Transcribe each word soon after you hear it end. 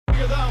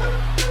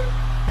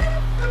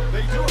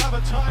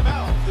have a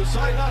timeout.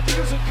 Decide not to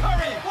use it.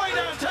 Curry, way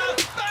downtown.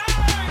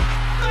 Bang!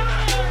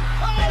 Bang!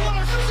 Oh,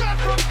 what a shot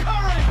from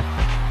Curry!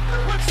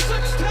 With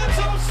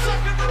 0.6 of a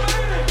second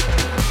remaining.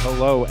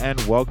 Hello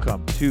and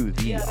welcome to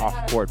the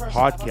Off Court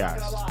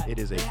Podcast. It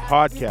is a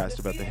podcast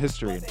about the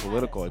history and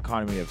political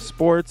economy of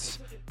sports.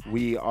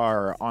 We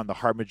are on the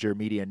Harbinger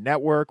Media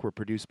Network. We're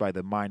produced by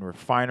the Mine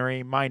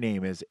Refinery. My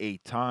name is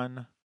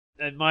Eitan.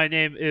 And my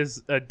name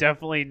is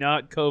definitely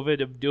not COVID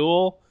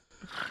Abdul.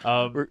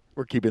 We're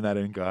keeping that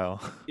in,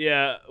 Kyle.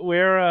 Yeah,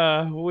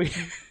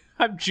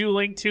 I'm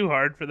juuling too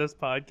hard for this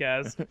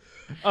podcast.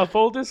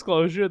 Full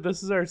disclosure,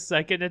 this is our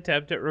second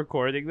attempt at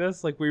recording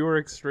this. Like, we were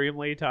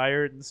extremely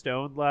tired and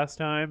stoned last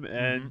time,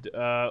 and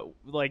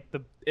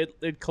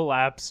it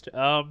collapsed.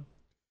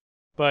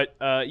 But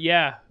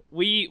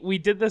we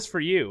did this for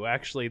you,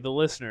 actually, the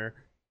listener.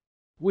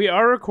 We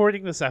are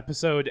recording this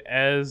episode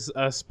as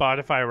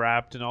Spotify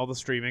Wrapped and all the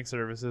streaming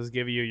services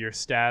give you your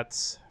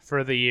stats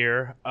for the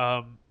year.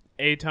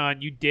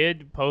 Eitan, you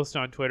did post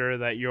on Twitter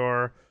that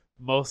your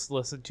most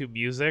listened to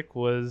music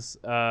was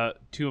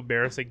too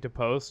embarrassing to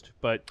post,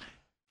 but...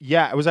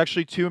 Yeah, I was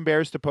actually too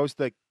embarrassed to post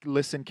the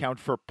listen count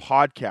for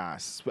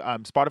podcasts.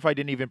 Spotify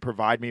didn't even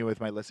provide me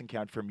with my listen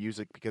count for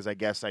music because I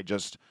guess I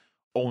just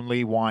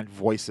only want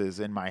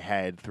voices in my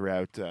head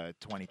throughout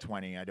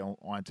 2020. I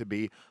don't want to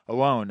be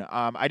alone.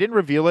 I didn't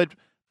reveal it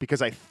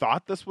because I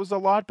thought this was a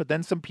lot, but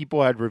then some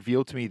people had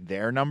revealed to me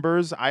their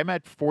numbers. I'm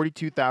at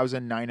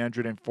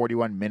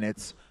 42,941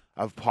 minutes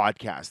of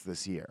podcasts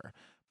this year,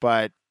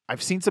 but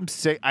I've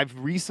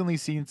recently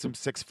seen some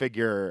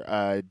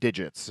six-figure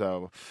digits,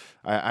 so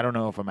I don't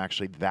know if I'm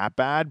actually that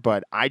bad,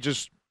 but I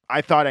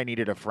thought I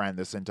needed a friend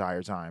this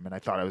entire time, and I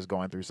thought I was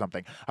going through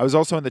something. I was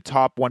also in the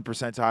top 1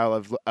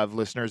 percentile of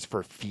listeners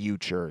for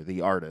Future,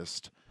 the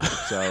artist.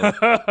 So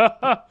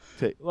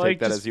take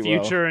that as you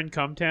will. Future and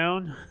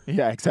Cumtown?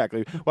 Yeah,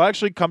 exactly. Well,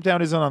 actually, Cumtown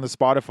isn't on the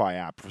Spotify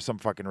app for some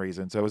fucking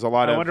reason, so it was a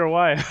lot I wonder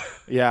why.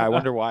 Yeah, I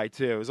wonder why,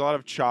 too. It was a lot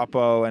of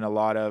Chapo and a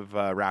lot of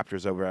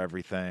Raptors Over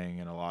Everything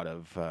and a lot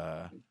of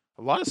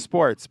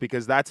sports,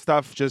 because that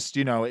stuff just,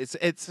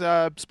 it's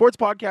sports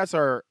podcasts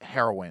are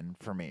heroin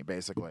for me,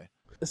 basically.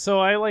 So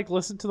I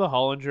listen to the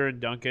Hollinger and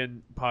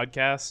Duncan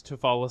podcast to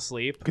fall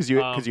asleep. Because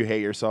you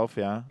hate yourself,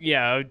 yeah?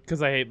 Yeah,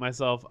 because I hate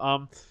myself.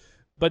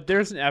 But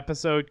there's an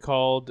episode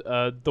called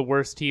The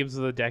Worst Teams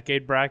of the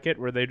Decade Bracket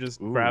where they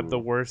just grab the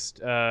worst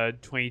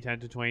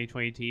 2010 to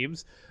 2020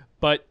 teams.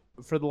 But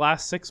for the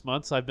last 6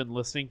 months, I've been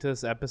listening to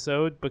this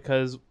episode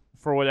because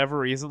for whatever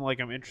reason,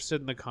 I'm interested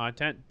in the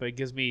content, but it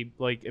gives me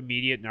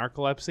immediate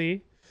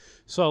narcolepsy.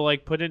 So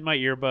put in my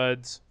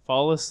earbuds,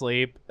 fall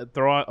asleep,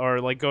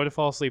 go to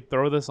fall asleep,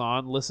 throw this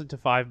on, listen to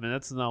 5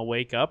 minutes, and I'll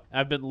wake up.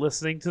 I've been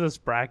listening to this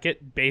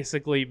bracket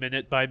basically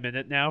minute by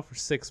minute now for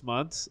 6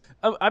 months.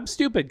 I'm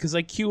stupid because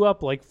I queue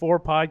up 4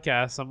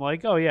 podcasts. I'm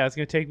like, oh yeah, it's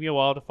going to take me a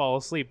while to fall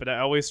asleep, but I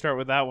always start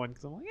with that one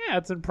because I'm like, yeah,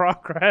 it's in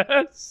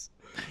progress.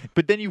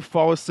 But then you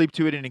fall asleep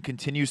to it and it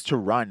continues to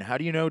run. How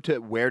do you know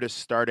where to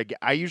start again?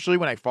 I usually,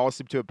 when I fall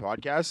asleep to a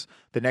podcast,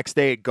 the next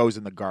day it goes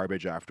in the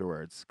garbage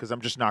afterwards because I'm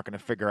just not going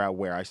to figure out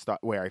where I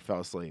fell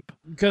asleep.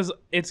 Because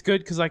it's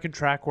good because I can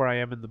track where I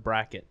am in the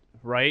bracket,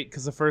 right?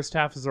 Because the first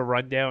half is a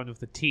rundown of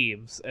the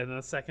teams and then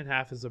the second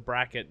half is a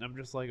bracket. And I'm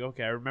just like,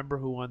 okay, I remember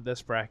who won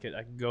this bracket.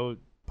 I can go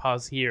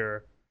pause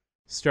here,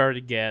 start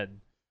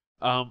again.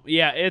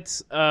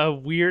 It's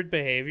weird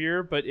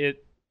behavior, but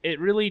it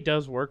really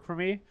does work for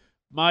me.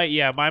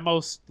 My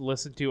most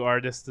listened to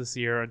artist this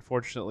year,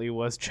 unfortunately,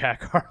 was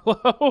Jack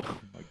Harlow. Oh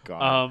my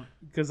god!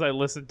 Because I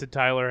listened to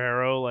Tyler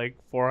Harrow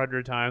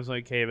 400 times when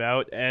it came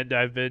out, and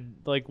I've been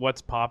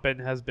What's Poppin'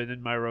 has been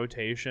in my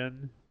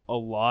rotation a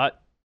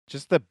lot.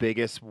 Just the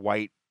biggest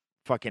white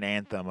fucking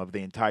anthem of the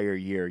entire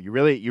year. You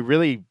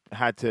really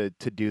had to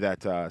do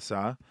that to us,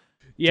 huh?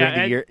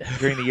 Yeah,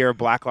 during the year of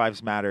Black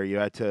Lives Matter, you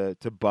had to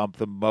bump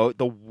the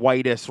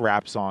whitest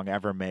rap song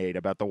ever made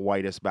about the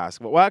whitest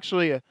basketball. Well,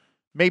 actually.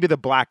 Maybe the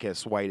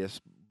blackest,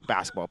 whitest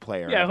basketball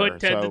player ever. Hood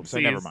tendencies. So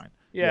never mind.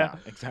 Yeah,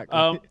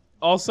 exactly.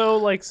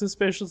 Also,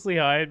 suspiciously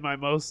high in my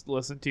most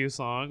listened to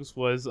songs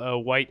was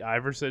White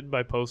Iverson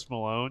by Post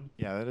Malone.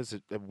 Yeah, that is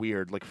a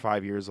weird,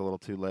 5 years a little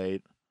too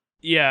late.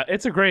 Yeah,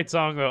 it's a great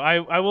song, though.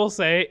 I will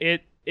say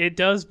it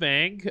does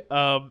bang.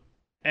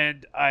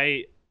 And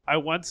I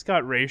once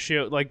got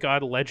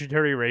got a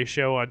legendary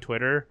ratio on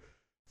Twitter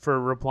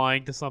for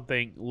replying to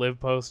something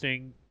Liv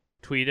Posting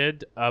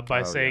tweeted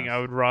by saying I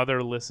would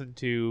rather listen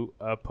to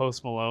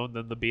Post Malone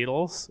than the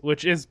Beatles,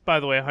 which is,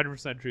 by the way,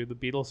 100% true. The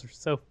Beatles are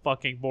so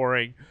fucking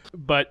boring.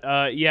 But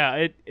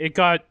it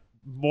got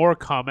more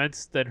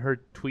comments than her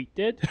tweet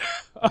did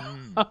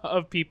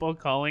of people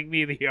calling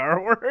me the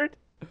R word.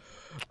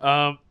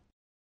 I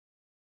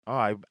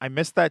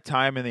missed that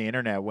time in the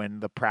internet when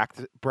the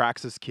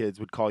Praxis kids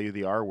would call you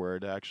the R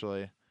word,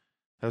 actually.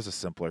 That was a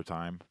simpler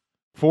time.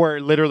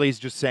 For literally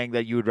just saying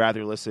that you would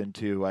rather listen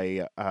to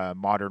a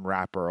modern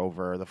rapper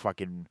over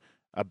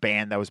a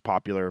band that was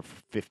popular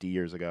 50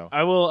 years ago.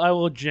 I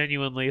will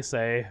genuinely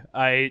say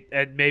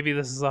and maybe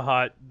this is the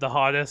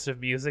hottest of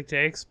music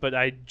takes, but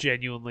I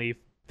genuinely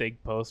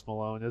think Post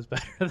Malone is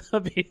better than the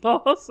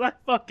Beatles. I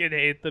fucking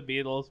hate the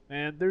Beatles,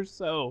 man. They're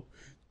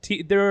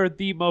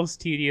the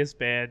most tedious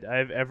band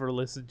I've ever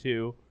listened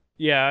to.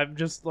 Yeah, I'm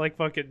just like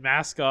fucking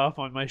mask off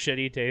on my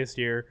shitty taste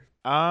here.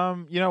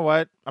 You know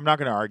what? I'm not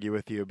gonna argue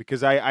with you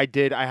because I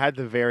had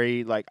the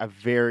very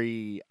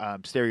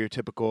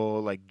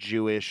stereotypical like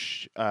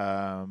Jewish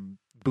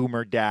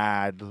boomer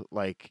dad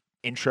like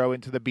intro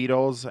into the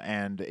Beatles,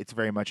 and it's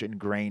very much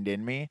ingrained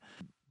in me.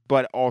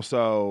 But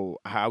also,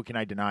 how can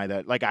I deny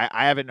that? Like, I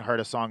haven't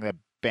heard a song that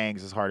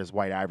bangs as hard as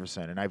White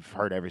Iverson, and I've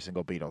heard every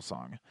single Beatles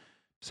song,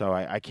 so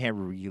I can't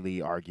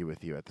really argue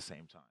with you at the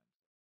same time.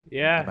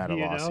 Yeah, I'm at a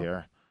loss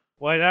here.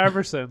 White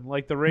Iverson,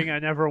 like the ring I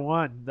never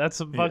won. That's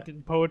some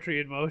fucking poetry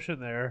in motion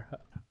there.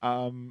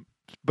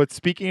 But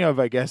speaking of,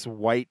 I guess,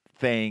 white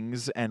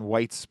things and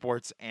white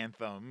sports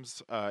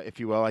anthems, if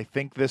you will, I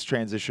think this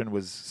transition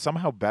was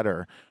somehow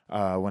better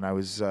when I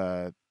was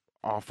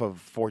off of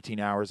 14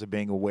 hours of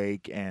being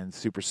awake and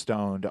super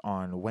stoned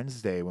on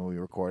Wednesday when we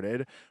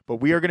recorded.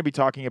 But we are going to be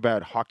talking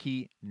about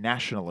hockey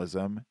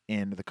nationalism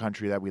in the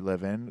country that we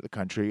live in, the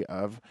country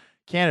of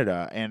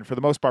Canada. And for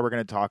the most part, we're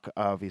going to talk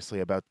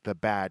obviously about the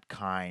bad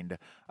kind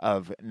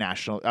of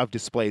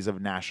displays of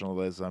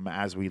nationalism,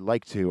 as we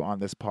like to on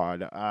this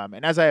pod.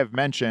 And as I have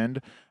mentioned,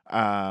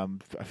 I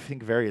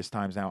think various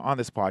times now on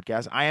this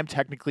podcast, I am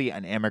technically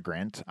an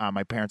immigrant.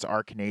 My parents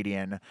are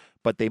Canadian,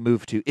 but they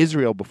moved to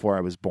Israel before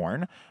I was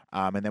born.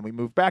 And then we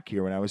moved back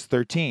here when I was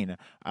 13.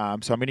 So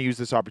I'm going to use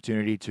this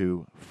opportunity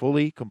to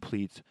fully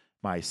complete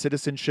my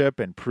citizenship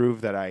and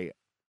prove that I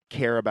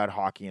care about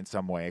hockey in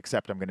some way,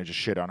 except I'm going to just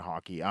shit on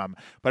hockey.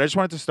 But I just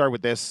wanted to start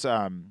with this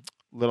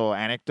little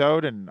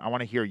anecdote, and I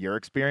want to hear your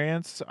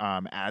experience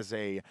as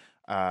a,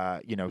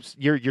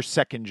 you're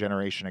second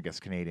generation, I guess,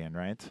 Canadian,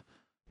 right?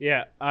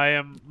 Yeah, I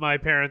am. My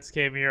parents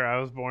came here. I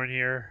was born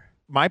here.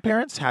 My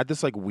parents had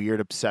this like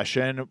weird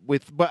obsession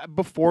but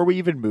before we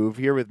even moved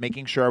here, with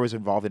making sure I was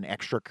involved in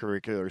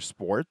extracurricular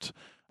sport.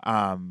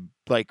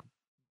 Like,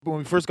 when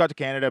we first got to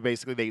Canada,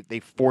 basically they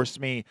forced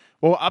me.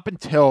 Well, up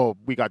until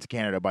we got to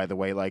Canada, by the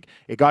way, like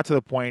it got to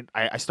the point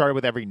I started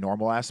with every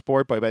normal ass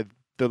sport, but by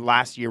the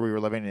last year we were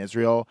living in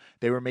Israel,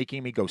 they were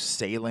making me go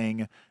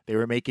sailing. They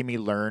were making me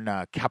learn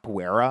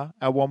capoeira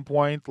at one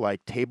point,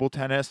 like table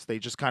tennis. They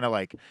just kind of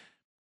like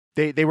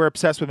they were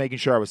obsessed with making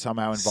sure I was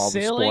somehow involved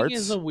in sports. Sailing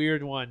is a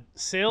weird one.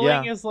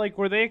 Sailing is like,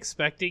 were they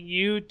expecting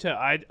you to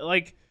I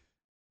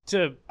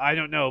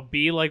don't know,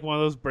 be like one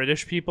of those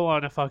British people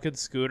on a fucking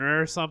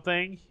schooner or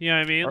something? You know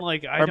what I mean?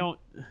 Like, I don't...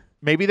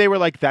 Maybe they were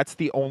like, that's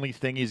the only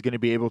thing he's going to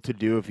be able to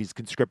do if he's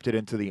conscripted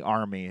into the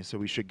army, so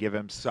we should give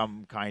him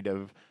some kind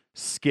of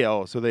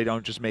skill so they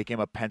don't just make him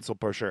a pencil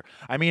pusher.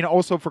 I mean,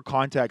 also for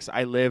context,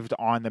 I lived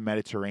on the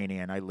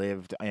Mediterranean. I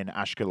lived in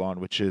Ashkelon,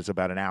 which is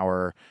about an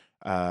hour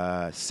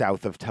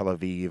south of Tel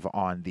Aviv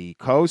on the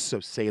coast, so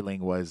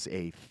sailing was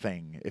a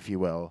thing, if you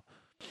will.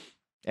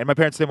 And my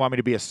parents didn't want me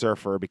to be a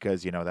surfer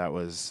because, that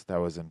was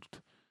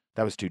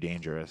too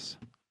dangerous.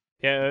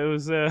 Yeah,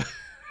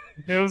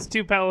 it was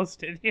too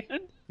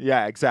Palestinian.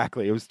 Yeah,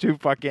 exactly. It was too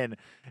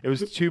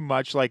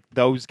much like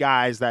those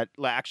guys that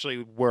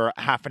actually were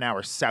half an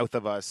hour south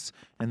of us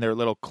in their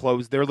little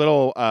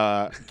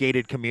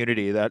gated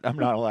community that I'm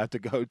not allowed to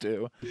go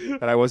to,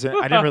 that I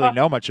didn't really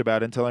know much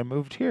about until I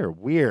moved here.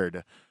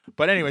 Weird.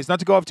 But anyways, not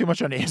to go off too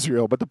much on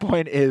Israel, but the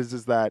point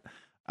is that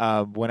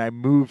when I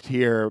moved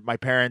here, my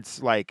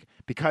parents, like,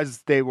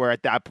 because they were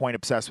at that point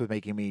obsessed with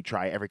making me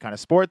try every kind of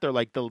sport, they're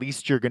like, the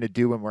least you're going to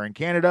do when we're in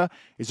Canada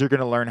is you're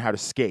going to learn how to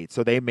skate.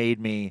 So they made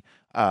me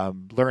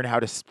learn how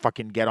to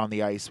fucking get on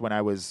the ice when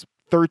I was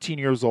 13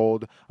 years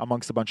old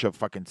amongst a bunch of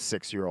fucking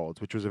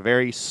 6-year-olds, which was a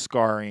very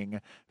scarring,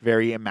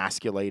 very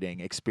emasculating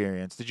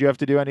experience. Did you have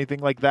to do anything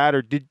like that?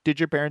 Or did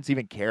your parents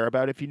even care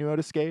about if you knew how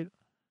to skate?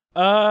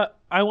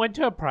 I went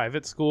to a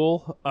private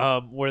school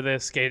where the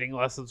skating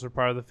lessons were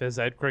part of the phys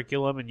ed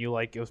curriculum, and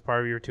it was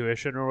part of your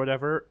tuition or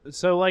whatever.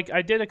 So like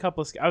I did a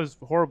couple of I was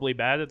horribly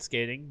bad at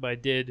skating, but I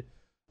did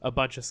a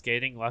bunch of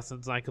skating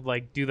lessons, and I could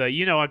like do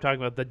I'm talking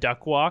about the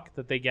duck walk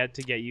that they get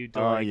you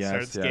to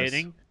start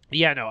skating.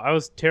 Yeah, no, I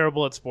was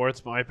terrible at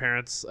sports, but my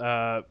parents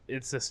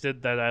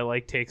insisted that I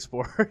take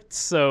sports.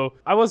 So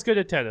I was good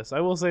at tennis. I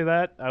will say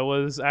that. I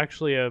was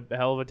actually a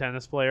hell of a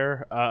tennis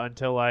player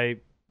until I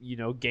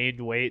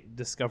gained weight and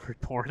discovered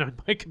porn on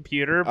my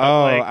computer.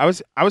 But I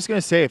was gonna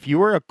say, if you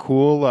were a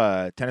cool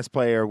tennis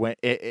player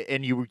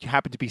and you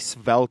happened to be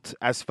svelte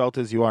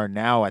as you are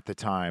now at the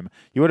time,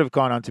 you would have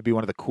gone on to be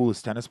one of the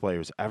coolest tennis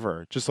players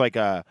ever. Just like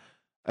a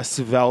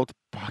svelte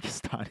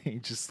Pakistani,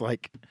 just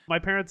like. My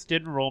parents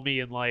did enroll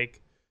me in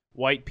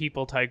white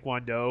people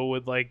taekwondo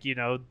with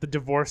the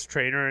divorced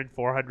trainer and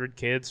 400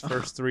 kids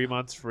first 3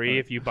 months free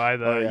if you buy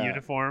the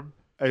uniform.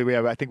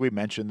 Yeah, I think we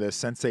mentioned this,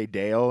 Sensei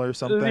Dale or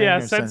something. Yeah,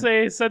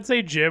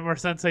 Sensei Jim or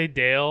Sensei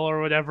Dale or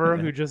whatever,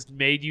 who just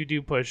made you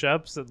do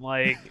push-ups and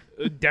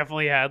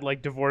definitely had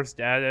divorced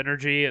dad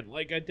energy, and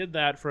I did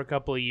that for a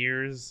couple of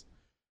years.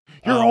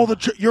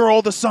 You're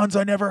all the sons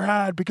I never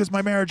had because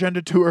my marriage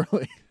ended too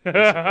early.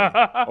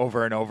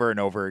 Over and over and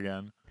over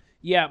again.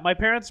 Yeah, my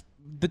parents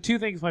the two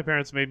things my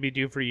parents made me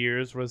do for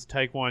years was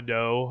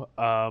taekwondo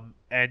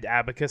and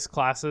abacus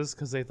classes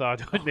because they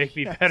thought it would make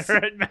me better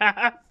at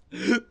math.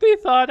 They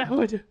thought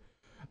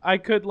I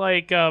could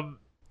like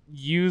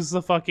use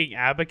the fucking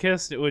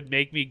abacus. It would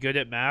make me good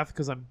at math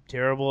because I'm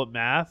terrible at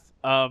math.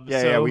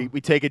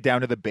 We take it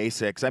down to the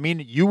basics. I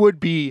mean, you would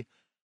be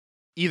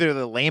either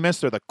the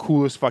lamest or the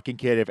coolest fucking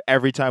kid if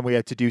every time we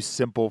had to do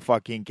simple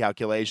fucking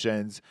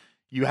calculations,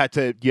 you had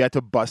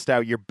to bust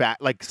out your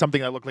like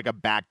something that looked like a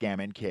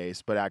backgammon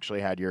case, but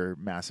actually had your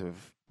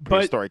massive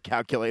prehistoric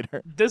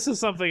calculator. This is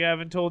something I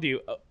haven't told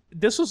you.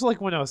 This was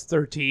like when I was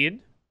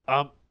 13.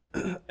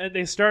 And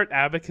they start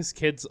abacus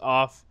kids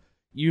off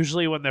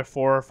usually when they're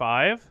 4 or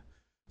 5.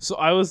 So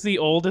I was the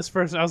oldest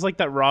person. I was like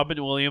that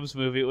Robin Williams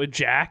movie with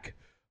Jack.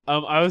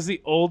 I was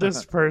the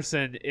oldest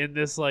person in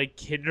this like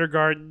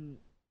kindergarten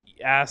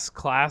ass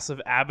class of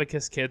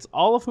abacus kids,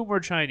 all of whom were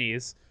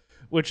Chinese,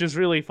 which is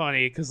really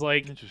funny because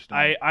like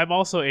I'm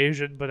also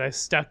Asian, but I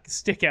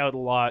stick out a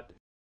lot.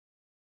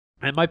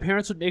 And my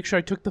parents would make sure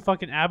I took the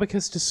fucking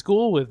abacus to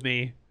school with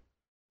me.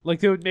 Like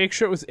they would make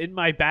sure it was in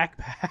my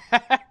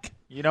backpack.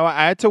 You know,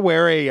 I had to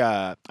wear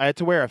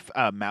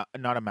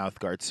not a mouth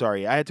guard.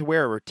 Sorry, I had to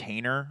wear a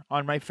retainer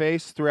on my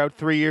face throughout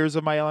 3 years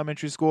of my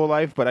elementary school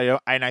life. But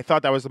I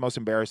thought that was the most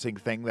embarrassing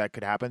thing that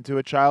could happen to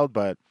a child.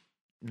 But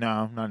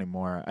no, not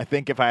anymore. I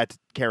think if I had to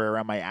carry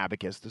around my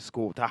abacus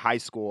to high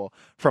school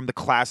from the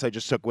class I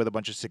just took with a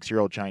bunch of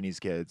 6-year-old Chinese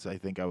kids, I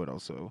think I would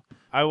also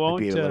be a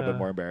little bit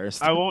more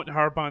embarrassed. I won't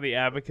harp on the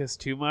abacus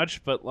too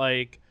much, but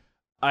like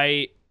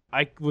I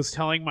was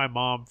telling my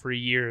mom for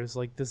years,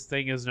 like, this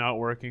thing is not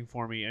working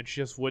for me, and she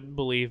just wouldn't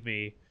believe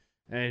me.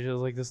 And she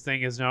was like, this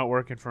thing is not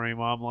working for me,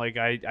 Mom. Like,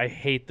 I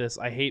hate this.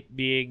 I hate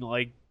being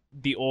like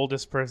the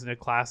oldest person in a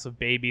class of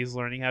babies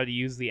learning how to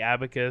use the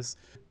abacus.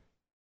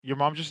 Your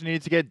mom just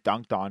needed to get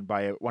dunked on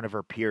by one of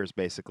her peers,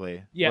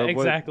 basically. Yeah,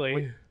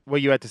 exactly.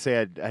 What you had to say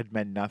had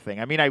meant nothing.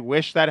 I mean, I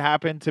wish that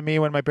happened to me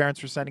when my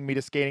parents were sending me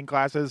to skating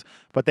classes,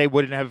 but they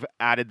wouldn't have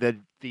added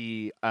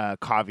the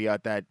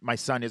caveat that my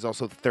son is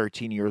also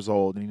 13 years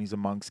old and he's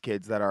amongst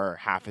kids that are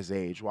half his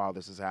age while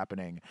this is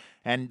happening,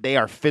 and they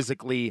are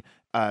physically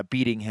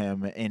beating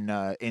him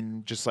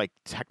in just like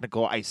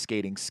technical ice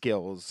skating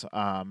skills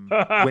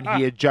when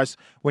he had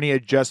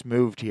just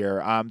moved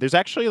here. There's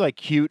actually like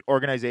cute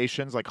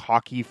organizations like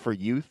Hockey for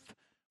Youth,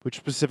 which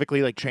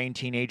specifically like train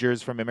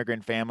teenagers from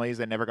immigrant families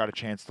that never got a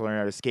chance to learn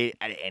how to skate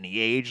at any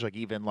age, like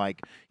even like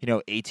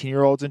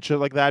 18-year-olds and shit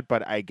like that.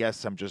 But I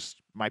guess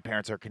my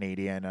parents are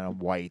Canadian and I'm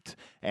white,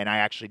 and I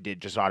actually did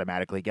just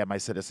automatically get my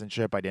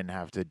citizenship. I didn't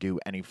have to do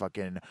any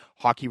fucking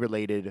hockey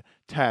related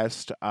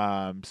test,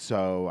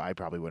 so I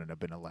probably wouldn't have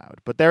been allowed.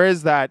 But there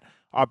is that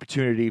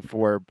opportunity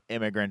for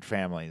immigrant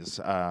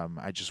families.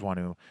 I just want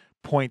to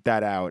point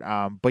that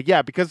out. But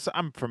yeah, because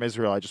I'm from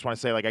Israel, I just want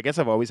to say, like, I guess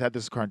I've always had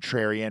this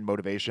contrarian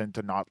motivation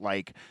to not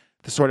like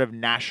the sort of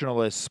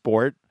nationalist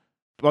sport.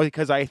 Well,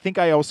 because I think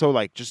I also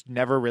like just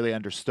never really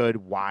understood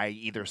why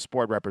either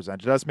sport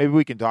represented us. Maybe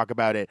we can talk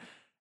about it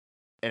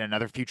in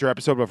another future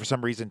episode, but for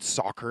some reason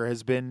soccer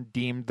has been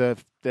deemed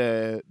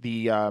the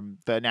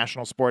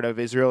national sport of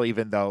Israel,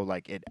 even though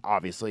like it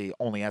obviously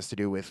only has to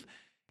do with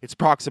its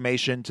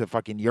proximation to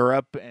fucking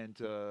Europe and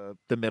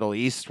the Middle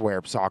East,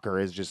 where soccer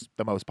is just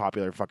the most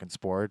popular fucking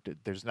sport.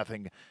 There's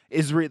nothing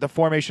the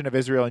formation of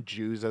Israel and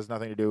Jews has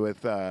nothing to do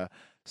with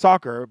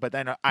soccer. But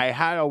then I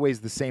had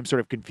always the same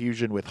sort of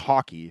confusion with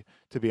hockey,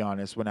 to be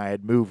honest, when I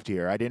had moved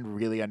here. I didn't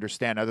really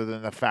understand, other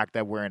than the fact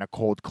that we're in a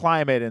cold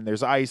climate and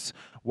there's ice,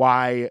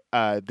 why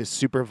this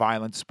super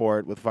violent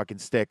sport with fucking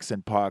sticks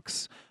and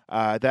pucks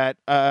that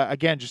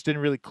again just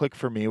didn't really click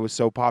for me. It was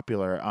so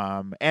popular,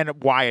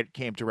 and why it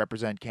came to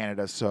represent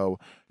Canada so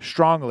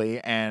strongly.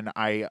 And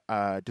I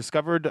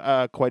discovered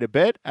quite a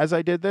bit as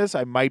I did this.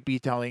 I might be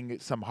telling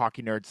some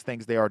hockey nerds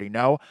things they already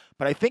know,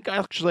 but I think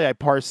actually I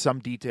parsed some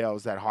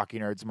details that hockey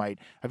nerds might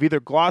have either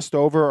glossed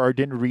over or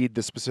didn't read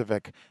the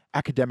specific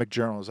academic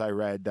journals I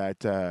read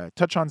that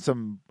touch on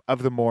some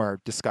of the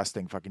more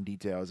disgusting fucking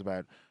details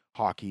about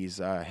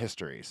hockey's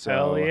history. So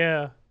hell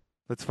yeah.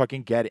 Let's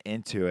fucking get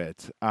into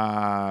it.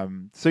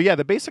 So yeah,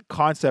 the basic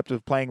concept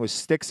of playing with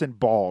sticks and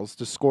balls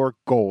to score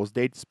goals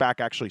dates back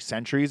actually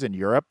centuries in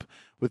Europe,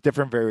 with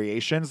different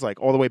variations,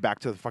 like all the way back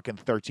to the fucking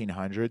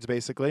 1300s,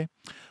 basically.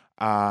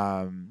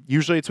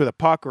 Usually it's with a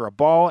puck or a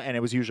ball, and it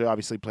was usually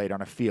obviously played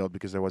on a field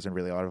because there wasn't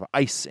really a lot of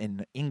ice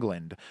in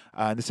England.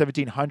 In the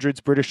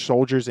 1700s, British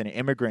soldiers and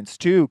immigrants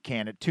to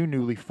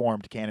newly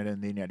formed Canada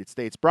and the United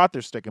States brought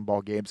their stick and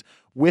ball games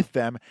with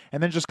them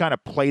and then just kind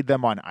of played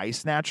them on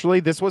ice naturally.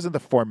 This wasn't the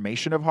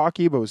formation of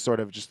hockey, but was sort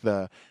of just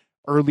the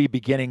early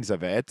beginnings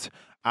of it.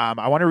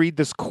 I want to read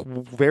this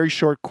very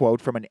short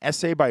quote from an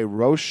essay by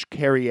Roche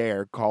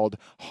Carrière called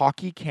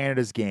Hockey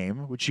Canada's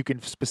Game, which you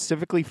can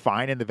specifically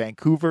find in the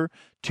Vancouver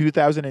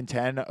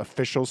 2010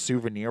 official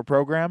souvenir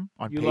program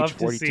on page 42.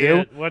 To see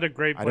it. What a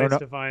great place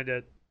to find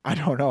it. I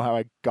don't know how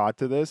I got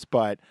to this,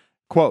 but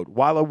quote,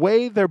 while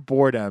away their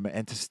boredom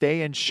and to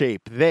stay in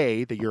shape,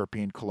 they, the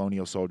European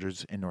colonial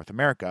soldiers in North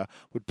America,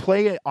 would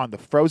play on the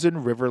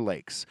frozen river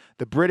lakes.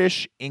 The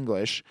British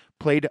English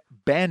played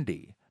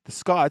bandy, The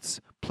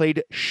Scots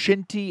played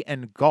shinty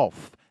and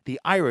golf. The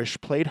Irish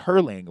played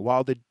hurling,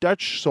 while the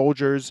Dutch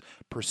soldiers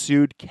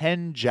pursued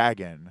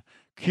kenjagen.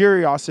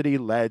 Curiosity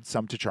led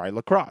some to try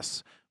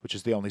lacrosse, which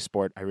is the only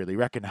sport I really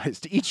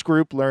recognized. Each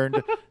group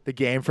learned the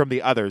game from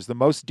the others. The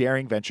most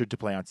daring ventured to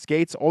play on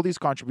skates. All these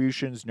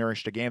contributions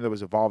nourished a game that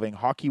was evolving.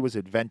 Hockey was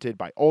invented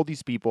by all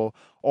these people,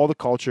 all the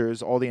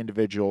cultures, all the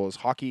individuals.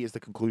 Hockey is the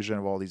conclusion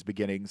of all these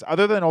beginnings.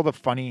 Other than all the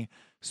funny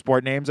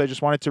sport names I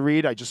just wanted to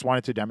read, I just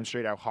wanted to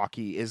demonstrate how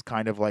hockey is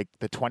kind of like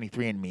the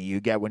 23andMe you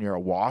get when you're a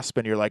wasp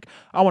and you're like,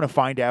 I want to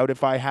find out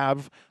if I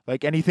have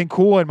like anything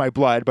cool in my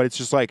blood, but it's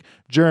just like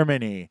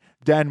Germany,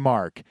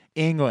 Denmark,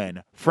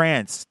 England,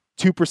 France,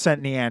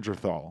 2%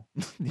 Neanderthal.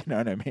 You know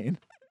what I mean?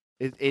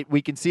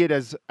 We can see it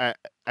as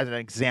an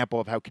example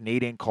of how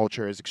Canadian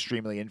culture is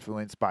extremely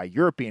influenced by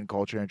European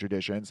culture and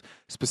traditions,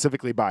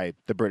 specifically by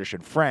the British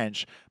and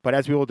French. But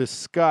as we will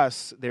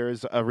discuss, there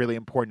is a really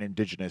important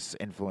Indigenous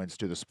influence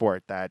to the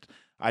sport that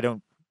I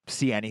don't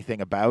see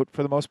anything about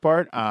for the most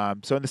part.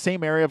 So in the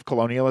same area of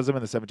colonialism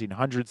in the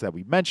 1700s that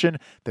we mentioned,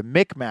 the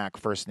Micmac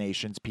First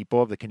Nations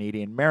people of the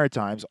Canadian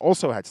Maritimes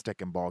also had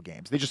stick and ball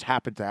games. They just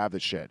happened to have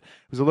this shit.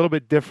 It was a little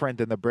bit different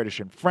than the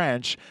British and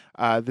French.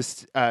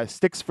 This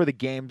sticks for the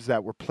games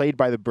that were played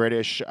by the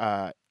British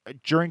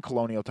during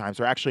colonial times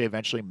were actually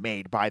eventually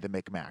made by the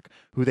Micmac,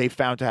 who they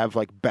found to have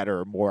like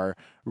better, more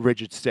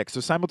rigid sticks. So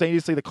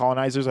simultaneously, the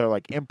colonizers are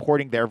like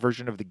importing their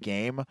version of the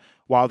game,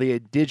 while the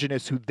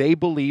indigenous, who they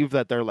believe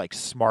that they're like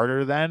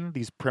smarter than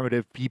these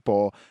primitive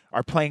people,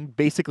 are playing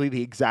basically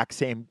the exact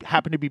same,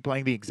 happen to be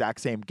playing the exact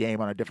same game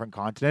on a different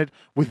continent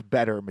with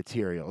better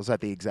materials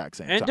at the exact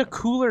same time. And a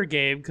cooler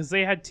game because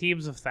they had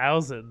teams of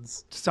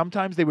thousands.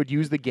 Sometimes they would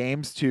use the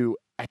games to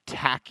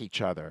attack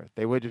each other.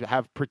 They would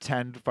have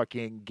pretend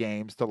fucking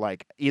games to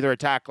like either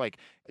attack like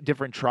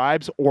different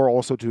tribes or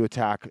also to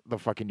attack the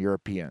fucking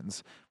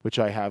Europeans, which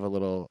I have a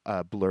little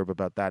blurb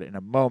about that in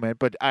a moment.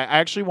 But I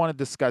actually want to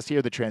discuss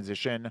here the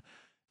transition.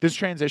 This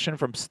transition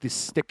from the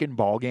stick and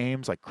ball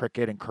games like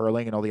cricket and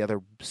curling and all the other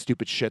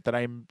stupid shit that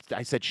I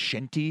said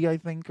shinty, I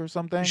think, or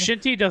something.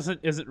 Shinty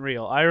isn't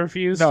real. I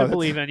refuse to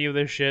believe any of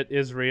this shit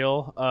is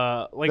real.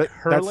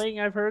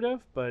 Hurling I've heard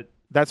of, but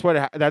that's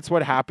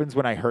what happens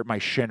when I hurt my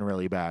shin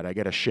really bad. I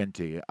get a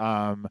shinty.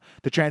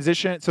 The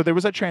transition. So there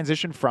was a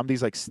transition from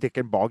these like stick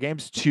and ball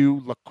games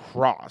to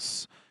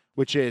lacrosse,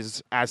 which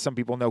is, as some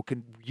people know,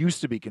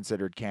 used to be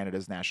considered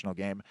Canada's national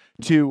game,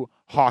 to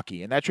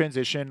hockey. And that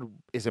transition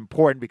is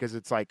important because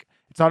it's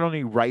not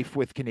only rife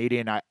with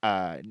Canadian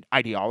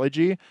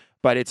ideology,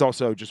 but it's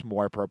also just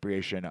more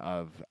appropriation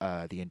of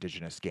the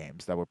Indigenous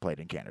games that were played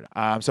in Canada.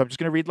 So I'm just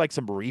going to read like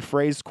some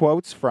rephrased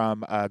quotes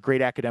from a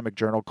great academic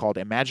journal called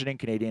Imagining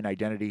Canadian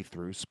Identity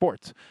Through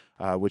Sport,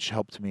 which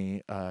helped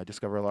me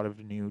discover a lot of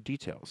new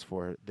details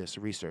for this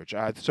research.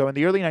 So in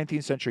the early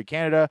 19th century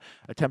Canada,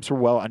 attempts were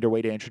well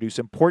underway to introduce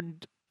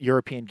important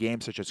European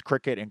games such as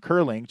cricket and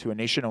curling to a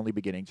nation only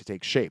beginning to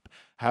take shape.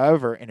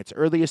 However, in its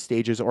earliest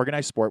stages,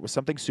 organized sport was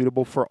something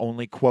suitable for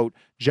only, quote,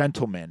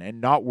 gentlemen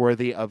and not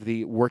worthy of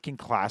the working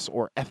class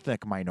or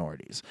ethnic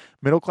minorities.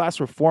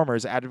 Middle-class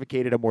reformers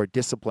advocated a more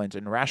disciplined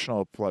and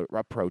rational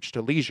approach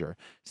to leisure,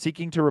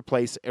 seeking to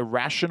replace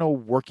irrational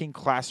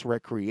working-class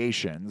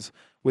recreations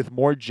with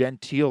more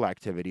genteel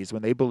activities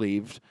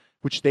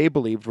which they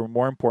believed were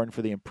more important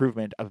for the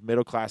improvement of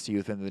middle-class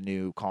youth in the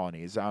new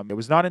colonies. It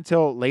was not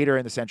until later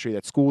in the century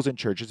that schools and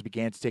churches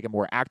began to take a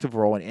more active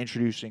role in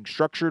introducing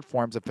structured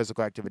forms of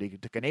physical activity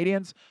to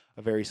Canadians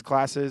of various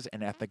classes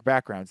and ethnic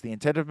backgrounds. The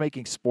intent of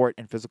making sport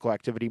and physical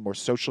activity more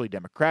socially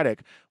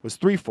democratic was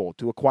threefold: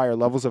 to acquire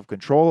levels of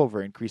control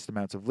over increased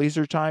amounts of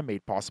leisure time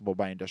made possible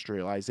by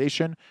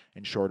industrialization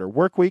and shorter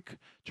work week,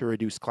 to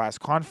reduce class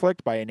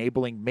conflict by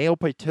enabling male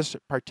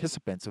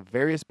participants of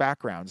various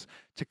backgrounds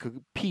to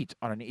compete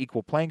on an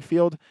equal playing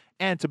field,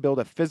 and to build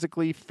a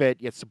physically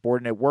fit yet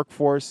subordinate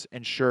workforce,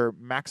 ensure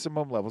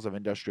maximum levels of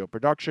industrial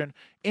production.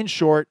 In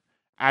short,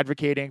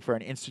 advocating for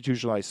an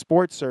institutionalized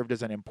sport served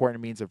as an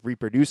important means of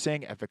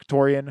reproducing a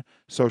Victorian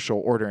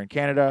social order in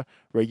Canada,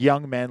 where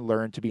young men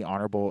learned to be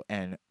honorable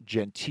and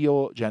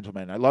genteel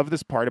gentlemen. I love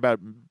this part about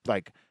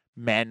like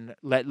men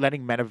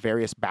letting men of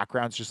various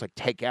backgrounds just like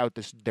take out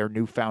their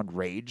newfound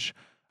rage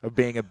of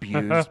being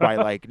abused by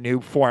like new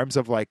forms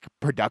of like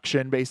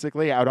production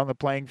basically out on the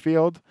playing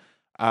field.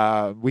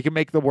 We can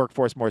make the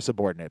workforce more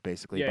subordinate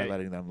basically by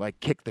letting them like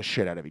kick the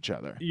shit out of each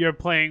other. You're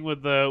playing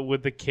with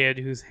the kid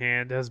whose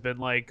hand has been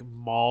like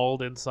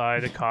mauled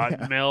inside a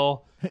cotton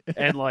mill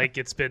and like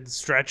it's been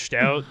stretched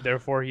out,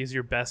 therefore he's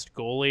your best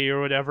goalie or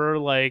whatever.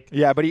 Like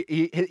but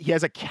he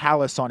has a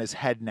callus on his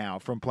head now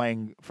from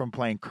playing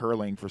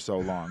curling for so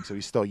long, so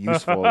he's still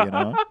useful, you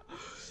know.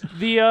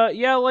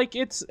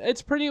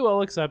 It's pretty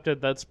well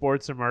accepted that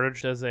sports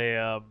emerged as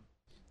a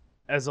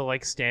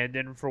like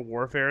stand-in for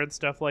warfare and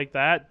stuff like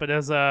that, but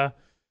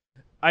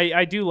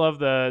I do love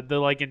the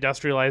like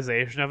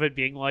industrialization of it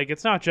being like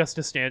it's not just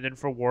a stand-in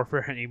for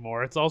warfare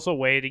anymore. It's also a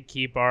way to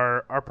keep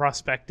our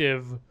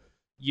prospective,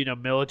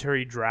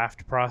 military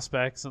draft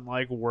prospects and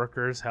like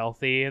workers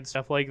healthy and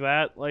stuff like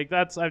that. Like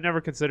I've never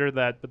considered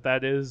that, but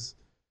that is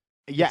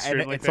Yeah, and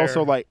extremely it's fair.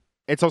 also like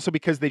it's also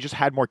because they just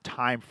had more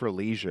time for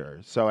leisure.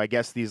 So I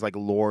guess these like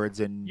lords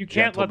and You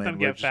can't let gentlemen them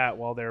were get just, fat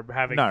while they're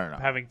having No.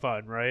 having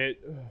fun, right?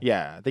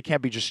 Yeah, they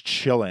can't be just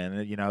chilling.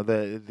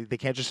 They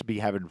can't just be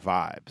having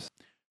vibes.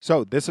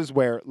 So this is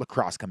where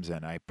lacrosse comes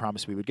in. I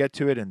promised we would get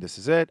to it, and this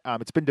is it.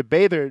 It's been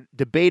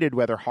debated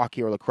whether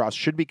hockey or lacrosse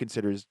should be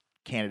considered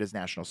Canada's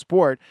national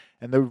sport,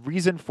 and the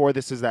reason for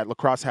this is that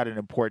lacrosse had an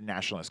important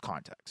nationalist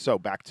context. So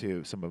back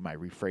to some of my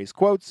rephrased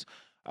quotes.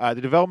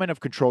 The development of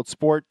controlled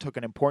sport took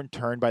an important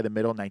turn by the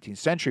middle 19th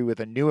century with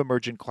a new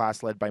emergent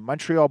class led by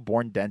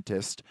Montreal-born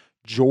dentist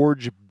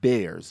George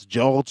Beers,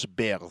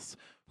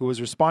 who was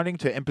responding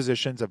to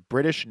impositions of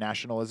British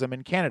nationalism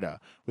in Canada,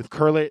 with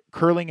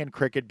curling and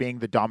cricket being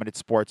the dominant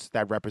sports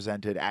that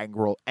represented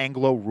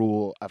Anglo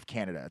rule of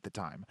Canada at the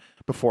time,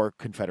 before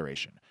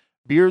Confederation.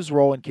 Beers'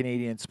 role in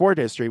Canadian sport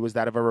history was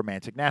that of a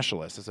romantic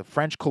nationalist. As a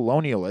French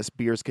colonialist,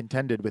 Beers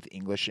contended with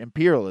English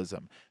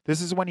imperialism.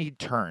 This is when he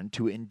turned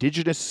to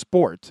indigenous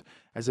sport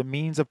as a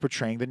means of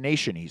portraying the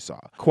nation he saw.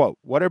 Quote,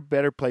 "What a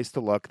better place to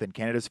look than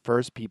Canada's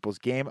first people's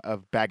game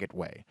of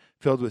baguette.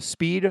 Filled with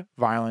speed,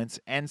 violence,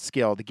 and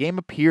skill, the game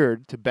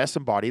appeared to best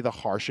embody the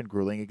harsh and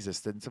grueling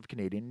existence of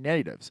Canadian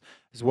natives,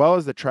 as well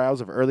as the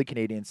trials of early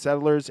Canadian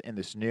settlers in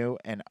this new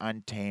and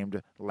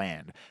untamed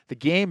land. The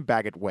game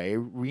baguette,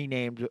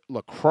 renamed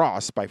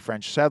lacrosse by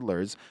French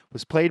settlers,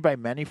 was played by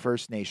many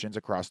First Nations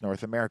across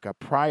North America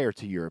prior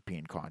to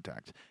European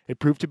contact. It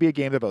proved to be a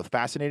game that both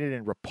fascinated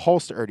and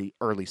repulsed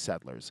early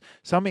settlers.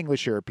 Some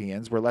English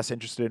Europeans were less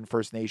interested in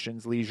First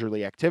Nations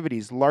leisurely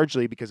activities,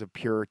 largely because of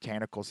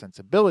puritanical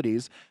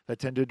sensibilities that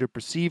tended to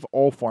perceive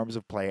all forms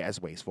of play as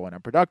wasteful and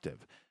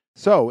unproductive.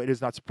 So, it is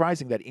not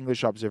surprising that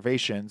English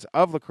observations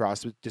of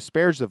lacrosse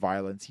disparaged the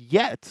violence,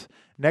 yet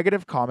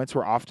negative comments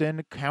were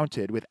often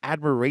counted with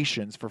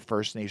admirations for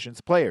First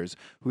Nations players,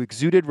 who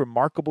exuded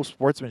remarkable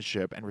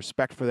sportsmanship and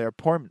respect for their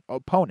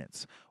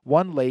opponents.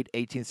 One late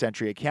 18th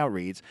century account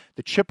reads,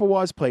 "The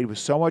Chippewas played with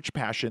so much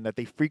passion that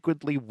they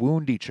frequently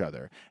wound each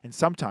other, and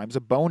sometimes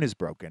a bone is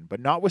broken.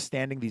 But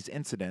notwithstanding these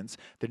incidents,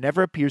 there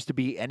never appears to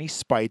be any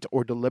spite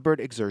or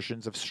deliberate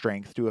exertions of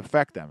strength to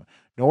affect them,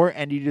 nor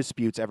any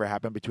disputes ever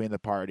happen between the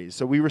parties."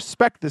 So we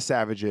respect the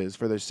savages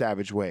for their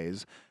savage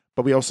ways,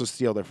 but we also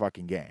steal their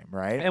fucking game,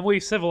 right? And we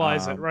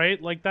civilize it, right?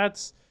 Like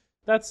that's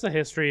the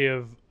history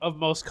of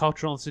most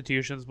cultural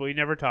institutions, but we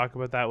never talk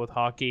about that with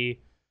hockey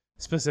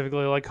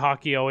specifically. Like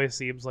hockey always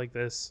seems like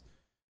this,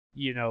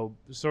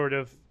 sort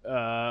of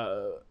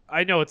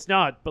I know it's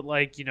not, but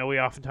like, we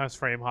oftentimes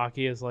frame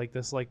hockey as like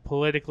this like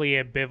politically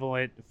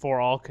ambivalent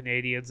for all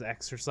Canadians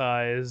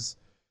exercise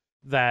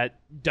that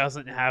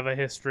doesn't have a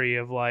history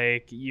of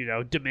like,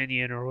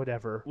 dominion or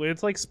whatever.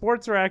 It's like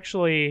sports are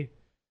actually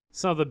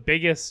some of the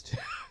biggest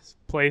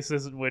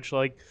places in which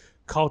like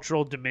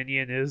cultural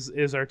dominion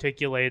is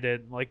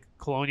articulated, like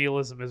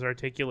colonialism is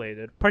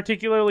articulated,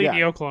 particularly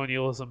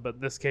neocolonialism, but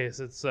in this case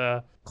it's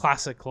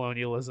classic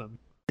colonialism.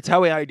 It's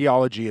how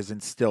ideology is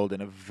instilled in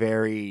a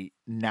very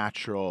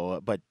natural,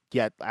 but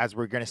yet, as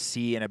we're going to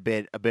see in a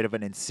bit of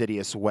an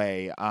insidious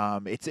way.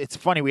 It's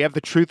funny. We have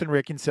the Truth and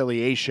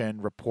Reconciliation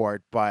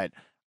report, but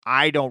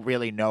I don't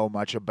really know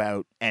much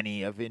about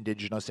any of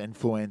Indigenous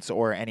influence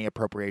or any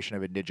appropriation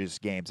of Indigenous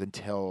games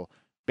until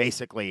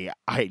basically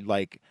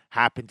I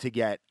happen to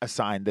get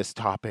assigned this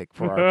topic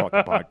for our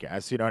fucking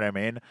podcast. You know what I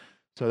mean?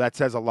 So that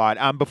says a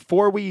lot.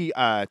 Before we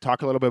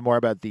talk a little bit more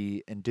about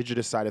the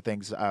Indigenous side of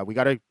things, we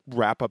got to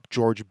wrap up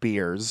George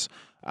Beers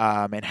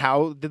and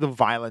how did the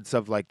violence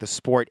of like the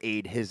sport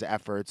aid his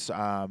efforts.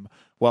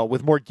 Well,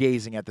 with more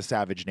gazing at the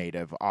savage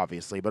native,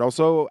 obviously, but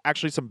also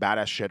actually some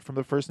badass shit from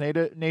the First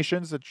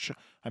Nations that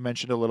I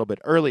mentioned a little bit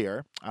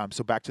earlier.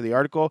 So back to the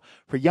article.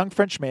 For young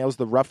French males,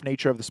 the rough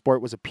nature of the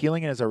sport was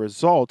appealing, and as a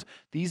result,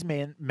 these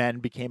men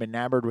became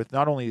enamored with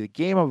not only the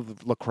game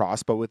of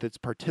lacrosse, but with its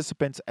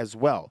participants as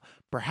well.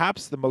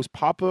 Perhaps the most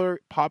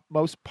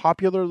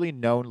popularly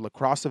known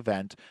lacrosse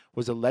event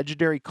was a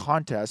legendary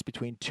contest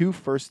between two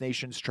First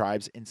Nations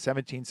tribes in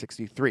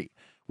 1763.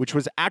 Which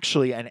was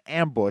actually an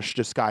ambush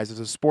disguised as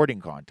a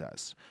sporting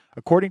contest.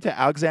 According to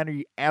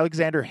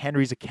Alexander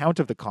Henry's account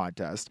of the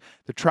contest,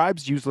 the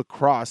tribes used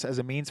lacrosse as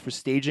a means for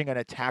staging an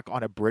attack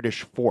on a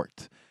British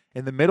fort.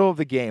 In the middle of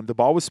the game, the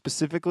ball was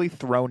specifically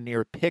thrown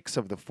near picks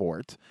of the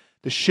fort.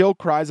 The shrill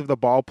cries of the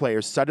ball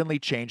players suddenly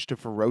changed to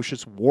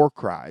ferocious war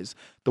cries.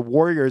 The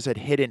warriors had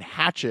hidden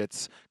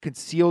hatchets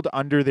concealed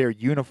under their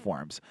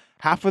uniforms.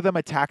 Half of them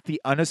attacked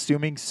the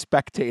unassuming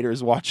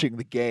spectators watching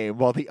the game,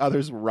 while the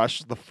others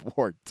rushed the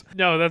fort.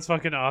 No, that's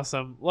fucking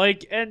awesome.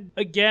 Like, and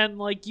again,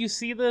 like, you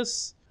see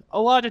this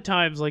a lot of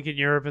times, like, in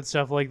Europe and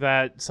stuff like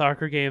that.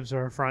 Soccer games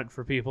are a front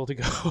for people to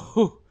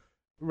go,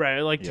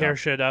 right? Like, tear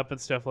shit up and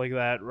stuff like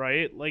that,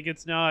 right? Like,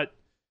 it's not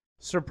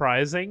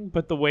surprising,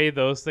 but the way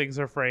those things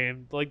are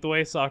framed, like the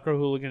way soccer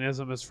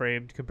hooliganism is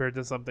framed compared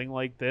to something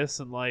like this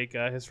and like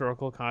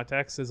historical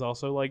context is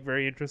also like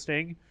very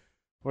interesting,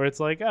 where it's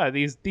like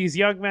these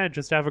young men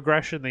just have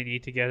aggression they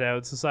need to get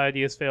out,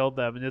 society has failed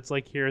them, and it's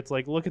like here it's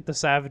like, look at the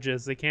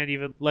savages, they can't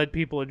even let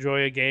people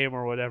enjoy a game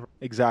or whatever.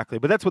 Exactly,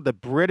 but that's what the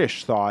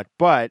British thought.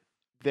 But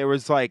there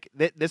was like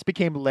this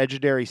became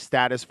legendary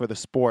status for the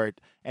sport,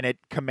 and it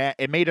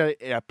made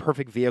a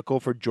perfect vehicle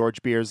for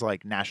George Beer's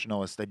like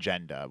nationalist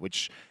agenda,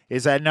 which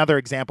is another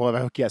example of,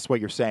 I guess, what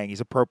you're saying.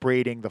 He's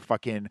appropriating the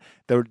fucking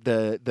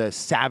the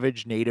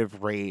savage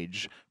native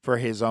rage for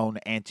his own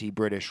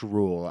anti-British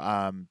rule.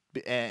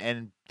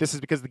 And this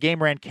is because the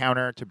game ran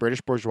counter to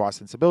British bourgeois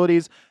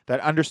sensibilities that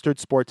understood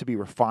sport to be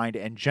refined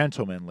and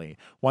gentlemanly,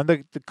 one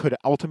that could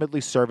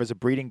ultimately serve as a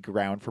breeding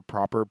ground for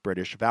proper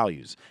British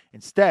values.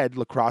 Instead,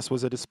 lacrosse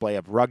was a display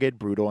of rugged,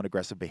 brutal, and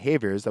aggressive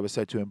behaviors that was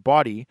said to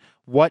embody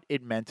what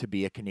it meant to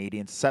be a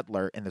Canadian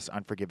settler in this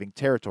unforgiving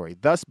territory.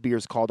 Thus,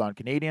 Beers called on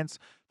Canadians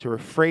to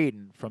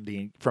refrain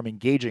from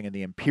engaging in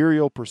the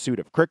imperial pursuit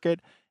of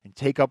cricket and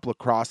take up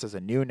lacrosse as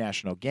a new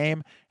national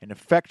game, in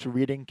effect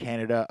ridding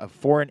Canada of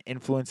foreign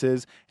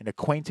influences and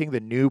acquainting the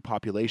new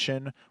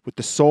population with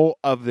the soul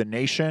of the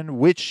nation,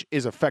 which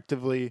is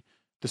effectively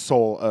the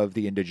soul of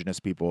the indigenous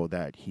people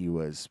that he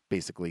was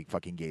basically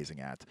fucking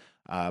gazing at.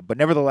 But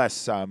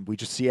nevertheless, we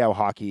just see how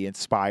hockey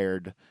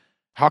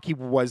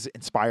was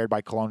inspired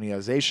by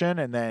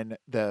colonialization and then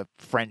the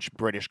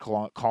French-British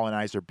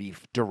colonizer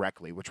beef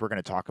directly, which we're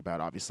going to talk about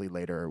obviously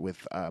later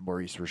with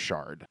Maurice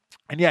Richard.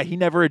 And yeah, he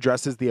never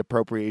addresses the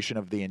appropriation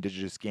of the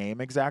indigenous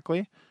game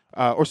exactly.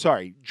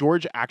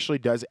 George actually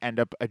does end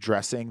up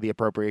addressing the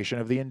appropriation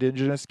of the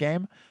indigenous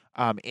game.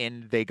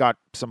 And they got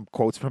some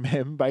quotes from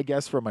him, I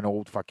guess, from an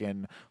old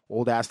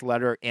ass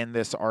letter in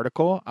this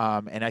article.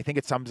 And I think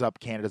it sums up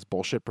Canada's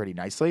bullshit pretty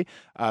nicely.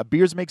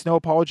 Beers makes no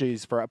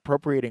apologies for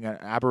appropriating an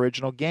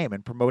Aboriginal game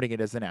and promoting it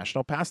as a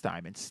national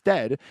pastime.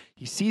 Instead,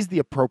 he sees the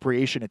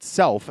appropriation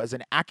itself as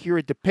an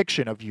accurate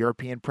depiction of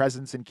European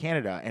presence in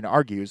Canada and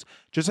argues,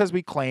 just as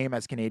we claim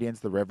as Canadians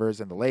the rivers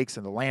and the lakes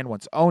and the land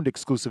once owned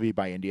exclusively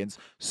by Indians,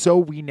 so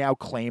we now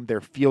claim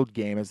their field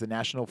game as the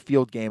national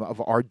field game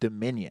of our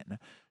dominion.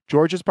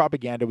 George's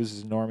propaganda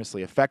was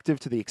enormously effective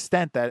to the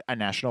extent that a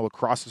National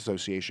Lacrosse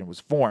Association was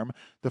formed,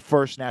 the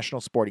first national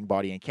sporting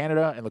body in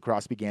Canada, and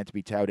lacrosse began to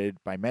be touted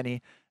by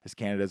many as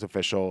Canada's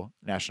official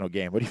national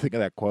game. What do you think of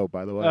that quote,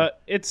 by the way?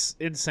 It's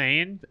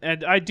insane.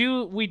 And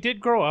we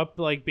did grow up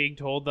like being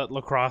told that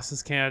lacrosse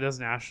is Canada's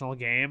national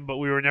game, but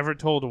we were never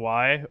told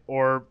why,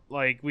 or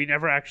like we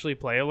never actually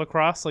play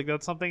lacrosse. Like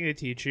that's something they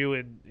teach you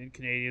in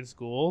Canadian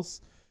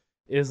schools.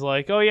 Is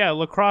like, oh yeah,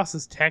 lacrosse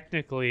is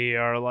technically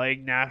our like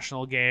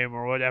national game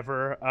or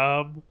whatever.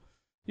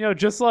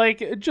 Just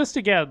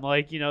again,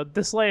 like,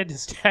 this land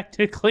is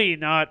technically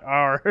not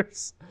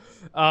ours,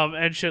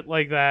 and shit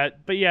like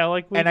that. But yeah,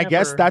 like, I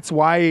guess that's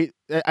why.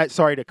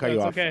 Sorry to cut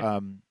you off. Okay.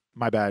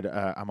 My bad.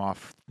 I'm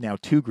off now.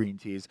 2 green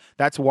teas.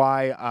 That's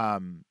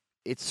why.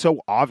 It's so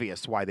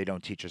obvious why they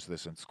don't teach us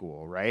this in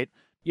school, right?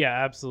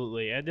 Yeah,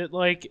 absolutely. And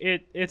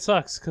it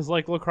sucks because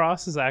like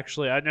lacrosse is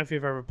actually, I don't know if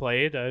you've ever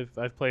played.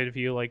 I've played a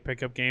few like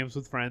pickup games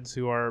with friends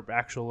who are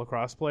actual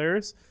lacrosse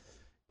players.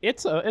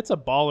 It's a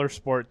baller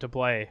sport to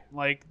play.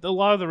 Like a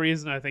lot of the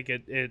reason I think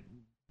it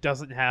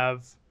doesn't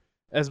have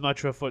as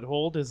much of a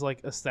foothold is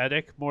like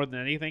aesthetic more than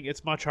anything.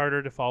 It's much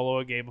harder to follow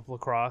a game of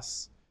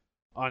lacrosse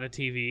on a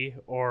TV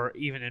or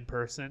even in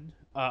person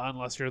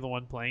unless you're the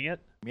one playing it.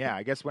 Yeah,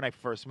 I guess when I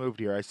first moved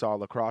here, I saw a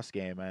lacrosse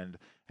game, and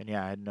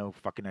yeah, I had no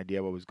fucking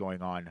idea what was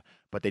going on.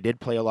 But they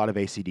did play a lot of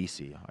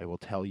AC/DC. I will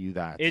tell you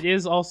that. It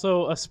is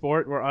also a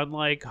sport where,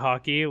 unlike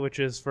hockey, which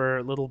is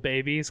for little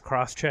babies,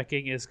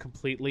 cross-checking is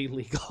completely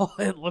legal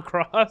in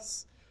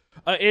lacrosse.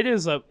 It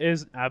is an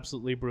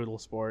absolutely brutal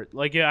sport.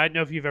 Like, yeah, I don't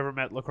know if you've ever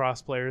met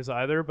lacrosse players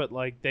either, but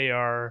like they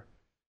are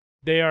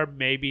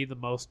maybe the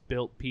most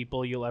built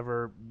people you'll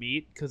ever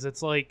meet because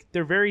it's like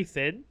they're very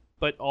thin,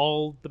 but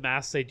all the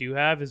mass they do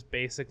have is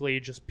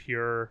basically just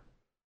pure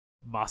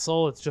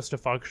muscle. It's just a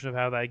function of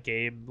how that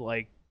game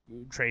like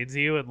trains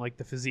you and like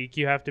the physique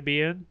you have to be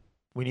in.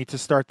 We need to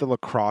start the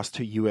lacrosse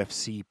to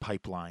UFC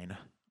pipeline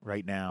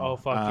right now. Oh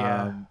fuck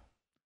yeah.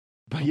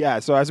 But yeah,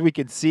 so as we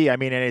can see, I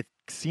mean, and it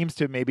seems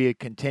to maybe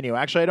continue.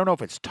 Actually, I don't know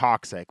if it's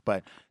toxic,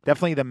 but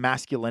definitely the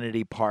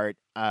masculinity part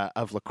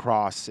of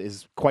lacrosse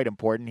is quite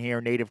important here.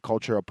 Native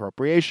culture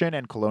appropriation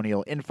and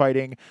colonial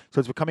infighting. So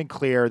it's becoming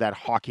clear that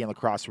hockey and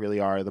lacrosse really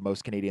are the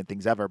most Canadian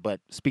things ever.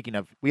 But speaking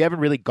of, we haven't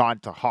really gone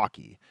to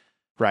hockey,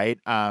 right?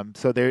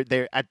 So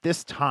they're at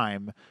this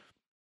time.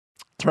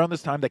 Around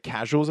this time, the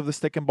casuals of the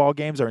stick and ball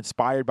games are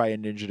inspired by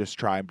indigenous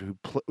tribes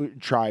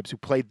who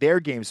played their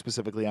games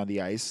specifically on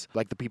the ice,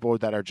 like the people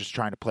that are just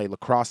trying to play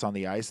lacrosse on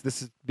the ice.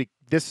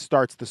 This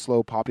starts the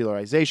slow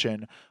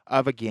popularization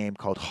of a game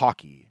called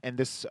hockey, and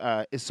this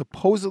is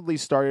supposedly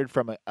started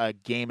from a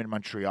game in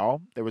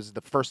Montreal. There was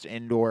the first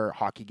indoor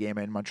hockey game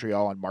in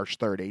Montreal on March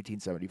 3rd,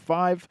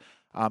 1875.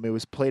 It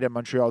was played at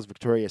Montreal's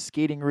Victoria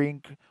Skating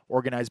Rink,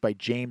 organized by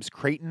James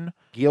Creighton,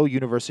 Yale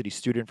University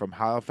student from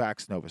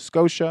Halifax, Nova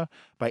Scotia.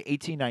 By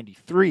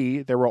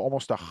 1893, there were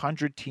almost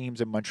 100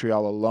 teams in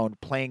Montreal alone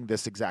playing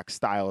this exact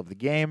style of the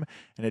game.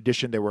 In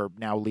addition, there were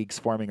now leagues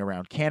forming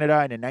around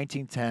Canada, and in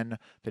 1910,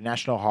 the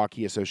National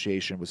Hockey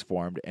Association was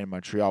formed in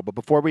Montreal. But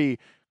before we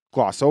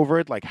gloss over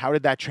it, like, how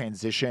did that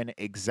transition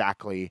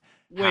exactly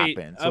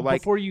happen? So,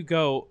 before you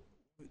go,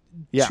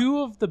 Yeah.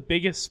 two of the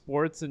biggest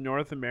sports in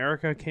North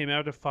America came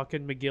out of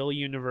fucking McGill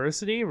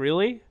University.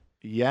 Really?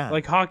 Yeah.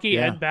 Like hockey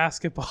Yeah. and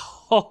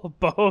basketball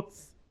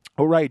both.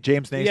 Oh, right.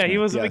 James Naismith. Yeah, he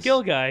was a yes.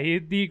 McGill guy.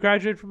 He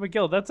graduated from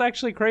McGill. That's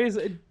actually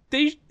crazy.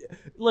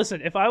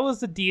 Listen. If I was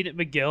the dean at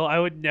McGill, I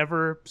would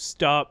never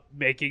stop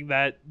making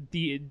that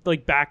the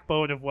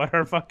backbone of what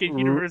our fucking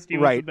university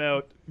was right.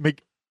 about.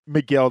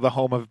 McGill, the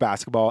home of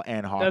basketball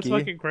and hockey. That's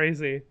fucking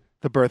crazy.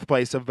 The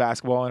birthplace of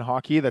basketball and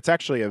hockey. That's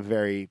actually a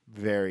very,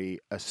 very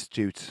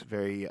astute,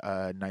 very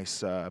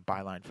nice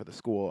byline for the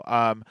school.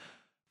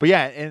 But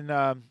yeah,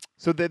 and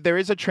so there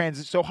is a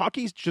transition. So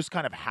hockey's just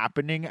kind of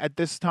happening at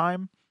this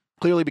time.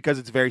 Clearly, because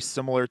it's very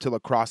similar to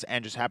lacrosse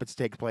and just happens to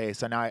take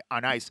place on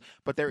ice.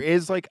 But there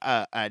is like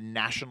a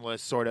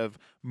nationalist sort of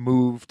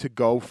move to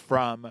go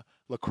from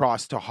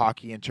lacrosse to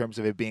hockey in terms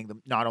of it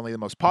being not only the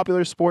most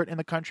popular sport in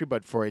the country,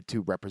 but for it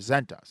to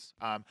represent us.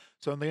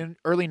 So in the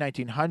early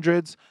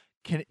 1900s,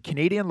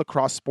 Canadian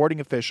lacrosse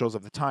sporting officials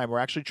of the time were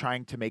actually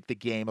trying to make the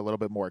game a little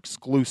bit more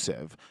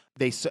exclusive.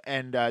 This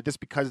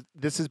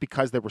is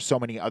because there were so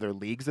many other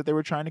leagues that they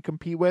were trying to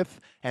compete with,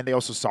 and they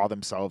also saw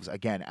themselves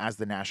again as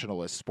the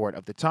nationalist sport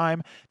of the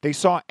time. They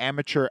saw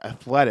amateur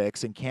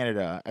athletics in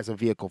Canada as a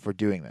vehicle for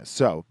doing this.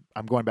 So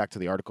I'm going back to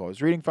the article I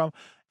was reading from.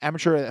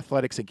 Amateur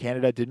athletics in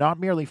Canada did not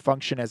merely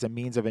function as a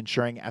means of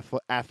ensuring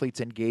athletes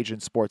engage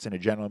in sports in a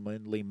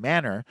gentlemanly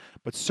manner,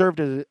 but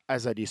served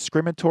as a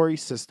discriminatory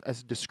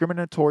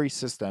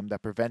system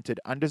that prevented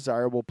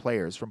undesirable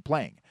players from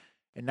playing.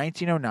 In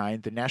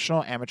 1909, the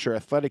National Amateur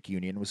Athletic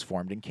Union was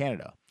formed in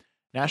Canada.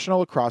 National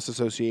Lacrosse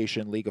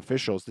Association league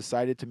officials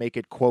decided to make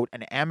it, quote,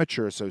 an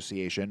amateur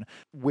association,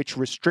 which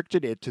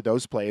restricted it to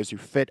those players who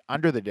fit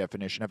under the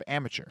definition of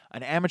amateur.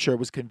 An amateur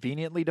was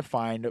conveniently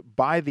defined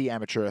by the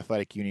Amateur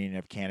Athletic Union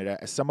of Canada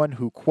as someone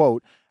who,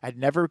 quote, had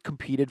never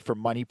competed for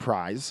money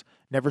prize,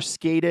 never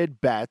skated,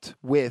 bet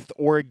with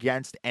or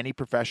against any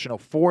professional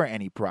for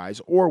any prize,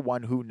 or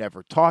one who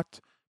never taught,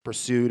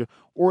 pursued,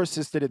 or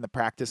assisted in the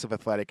practice of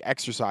athletic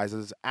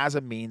exercises as a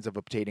means of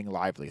obtaining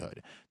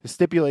livelihood. The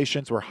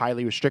stipulations were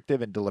highly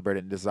restrictive and deliberate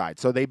in design.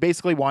 So they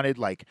basically wanted,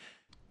 like,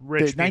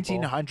 Rich the people.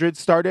 1900s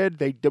started,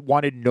 they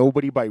wanted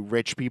nobody but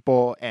rich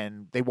people,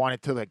 and they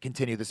wanted to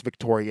continue this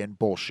Victorian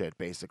bullshit,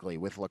 basically,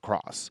 with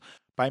lacrosse.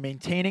 By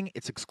maintaining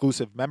its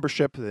exclusive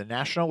membership, the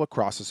National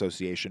Lacrosse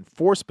Association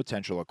forced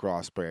potential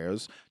lacrosse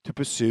players to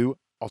pursue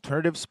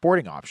alternative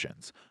sporting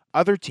options.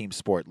 Other team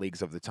sport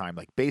leagues of the time,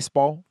 like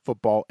baseball,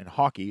 football, and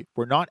hockey,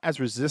 were not as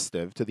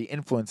resistive to the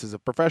influences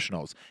of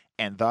professionals,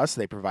 and thus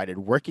they provided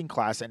working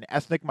class and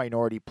ethnic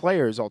minority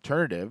players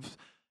alternatives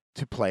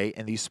to play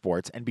in these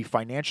sports and be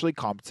financially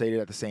compensated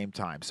at the same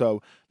time.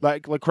 So,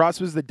 like, lacrosse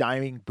was the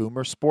dying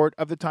boomer sport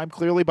of the time,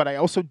 clearly, but I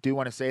also do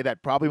want to say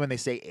that probably when they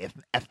say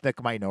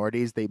ethnic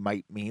minorities, they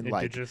might mean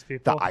Indigenous like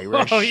people. the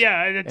Irish. Oh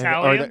yeah, and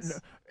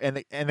Italians.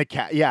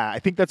 Yeah, I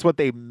think that's what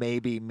they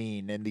maybe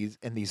mean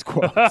in these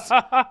quotes.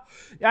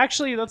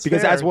 Actually, that's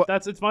Because fair.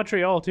 It's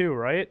Montreal too,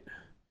 right?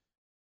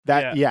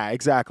 Yeah,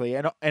 exactly.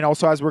 And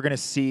also, as we're going to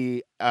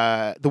see,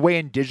 the way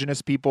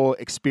Indigenous people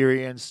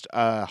experienced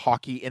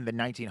hockey in the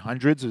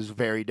 1900s was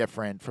very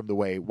different from the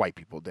way white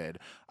people did.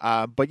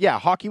 But yeah,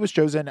 hockey was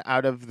chosen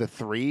out of the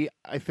three,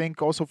 I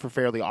think, also for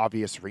fairly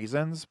obvious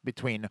reasons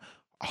between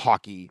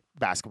hockey,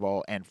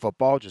 basketball, and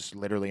football, just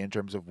literally in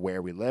terms of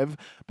where we live.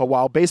 But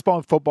while baseball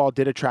and football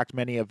did attract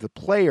many of the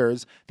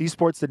players, these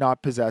sports did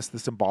not possess the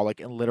symbolic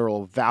and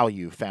literal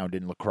value found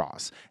in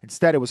lacrosse.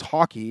 Instead, it was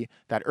hockey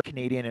that are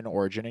Canadian in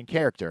origin and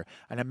character,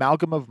 an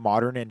amalgam of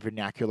modern and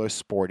vernacular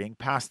sporting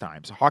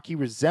pastimes. Hockey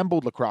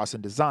resembled lacrosse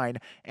in design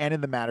and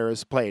in the manner it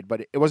was played,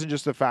 but it wasn't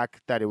just the fact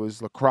that it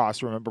was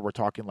lacrosse. Remember, we're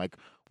talking like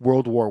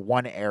World War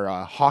I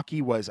era.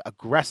 Hockey was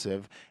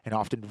aggressive and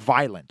often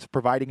violent,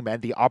 providing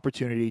men the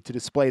opportunity to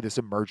display this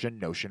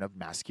emergent notion of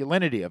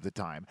masculinity of the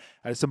time.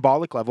 At a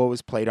symbolic level, it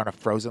was played on a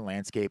frozen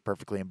landscape,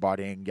 perfectly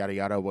embodying yada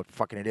yada what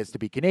fucking it is to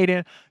be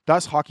Canadian.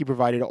 Thus, hockey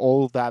provided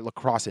all that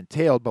lacrosse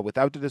entailed, but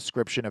without the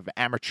description of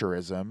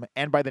amateurism,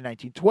 and by the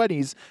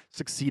 1920s,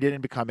 succeeded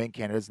in becoming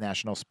Canada's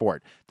national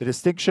sport. The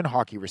distinction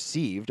hockey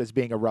received as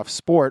being a rough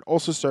sport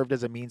also served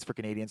as a means for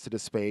Canadians to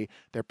display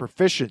their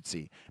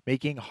proficiency,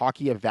 making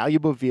hockey a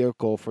valuable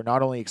vehicle for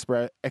not only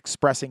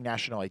expressing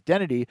national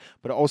identity,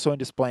 but also in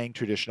displaying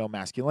traditional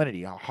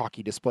masculinity.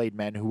 Hockey displayed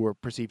men who were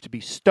perceived to be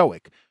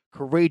stoic,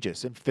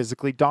 courageous, and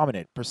physically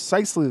dominant,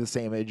 precisely the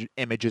same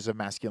images of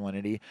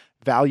masculinity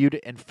valued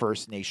in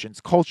First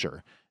Nations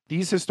culture.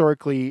 These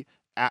historic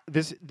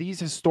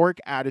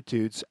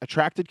attitudes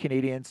attracted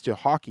Canadians to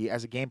hockey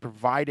as a game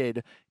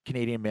provided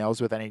Canadian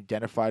males with an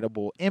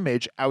identifiable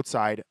image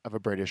outside of a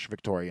British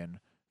Victorian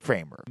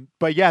framework.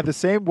 But yeah, the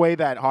same way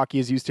that hockey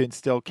is used to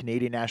instill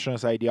Canadian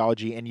nationalist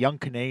ideology in young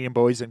Canadian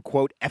boys and,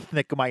 quote,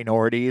 ethnic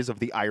minorities of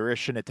the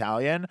Irish and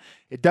Italian,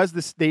 it does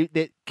this.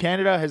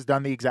 Canada has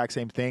done the exact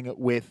same thing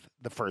with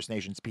the First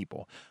Nations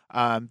people.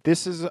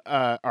 This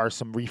are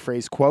some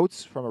rephrased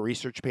quotes from a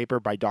research paper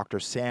by Dr.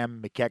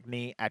 Sam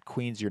McKechnie at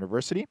Queen's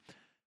University.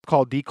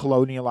 called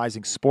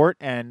Decolonializing Sport,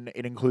 and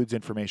it includes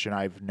information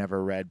I've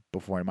never read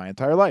before in my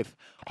entire life.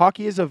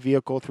 Hockey is a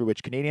vehicle through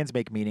which Canadians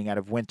make meaning out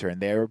of winter and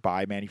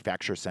thereby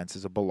manufacture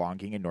senses of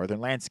belonging in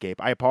northern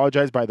landscape. I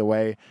apologize, by the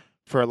way,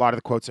 for a lot of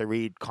the quotes I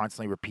read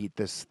constantly repeat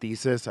this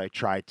thesis. I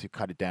try to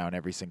cut it down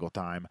every single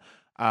time.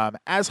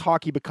 As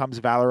hockey becomes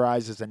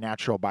valorized as a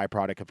natural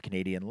byproduct of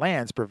Canadian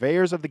lands,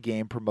 purveyors of the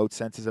game promote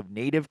senses of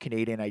native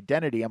Canadian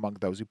identity among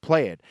those who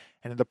play it,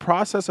 and in the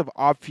process of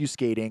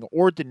obfuscating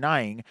or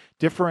denying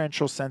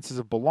differential senses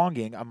of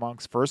belonging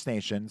amongst First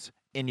Nations,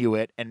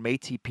 Inuit, and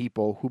Métis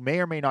people who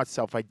may or may not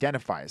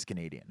self-identify as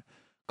Canadian.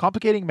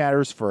 Complicating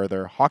matters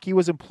further, hockey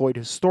was employed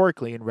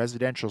historically in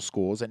residential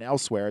schools and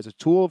elsewhere as a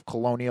tool of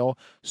colonial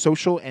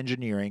social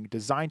engineering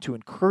designed to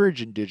encourage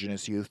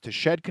Indigenous youth to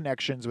shed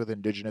connections with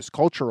Indigenous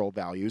cultural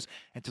values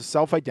and to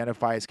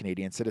self-identify as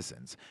Canadian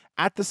citizens.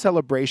 At the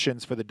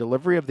celebrations for the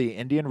delivery of the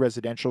Indian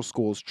Residential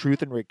Schools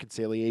Truth and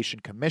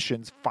Reconciliation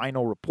Commission's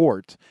final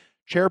report,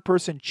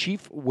 Chairperson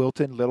Chief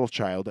Wilton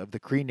Littlechild of the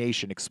Cree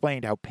Nation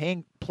explained how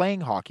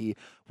playing hockey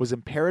was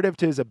imperative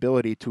to his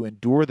ability to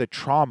endure the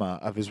trauma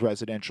of his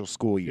residential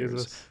school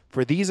years. Jesus.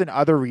 For these and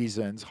other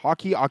reasons,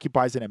 hockey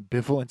occupies an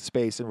ambivalent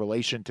space in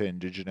relation to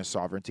Indigenous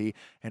sovereignty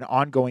and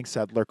ongoing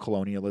settler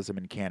colonialism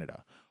in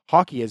Canada.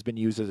 Hockey has been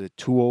used as a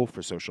tool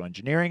for social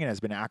engineering and has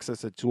been accessed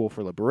as a tool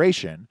for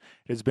liberation.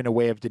 It has been a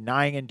way of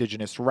denying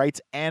Indigenous rights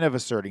and of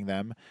asserting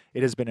them.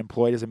 It has been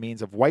employed as a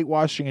means of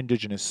whitewashing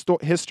Indigenous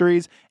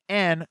histories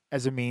and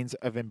as a means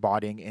of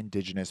embodying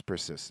Indigenous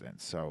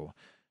persistence. So,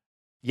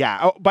 yeah.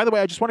 Oh, by the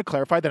way, I just want to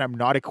clarify that I'm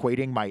not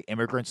equating my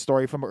immigrant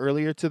story from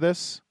earlier to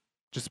this,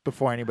 just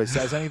before anybody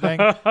says anything.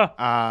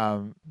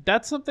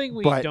 That's something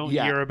we but, don't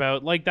yeah. hear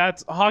about. Like,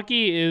 that's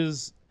hockey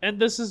is, and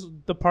this is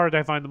the part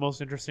I find the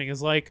most interesting,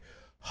 is like,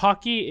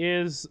 hockey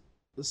is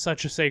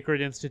such a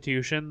sacred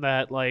institution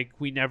that, like,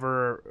 we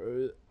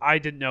never, I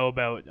didn't know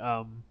about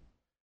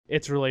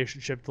its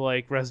relationship to,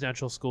 like,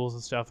 residential schools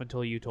and stuff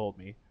until you told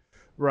me,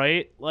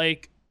 right?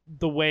 Like,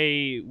 the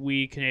way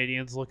we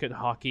Canadians look at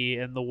hockey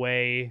and the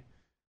way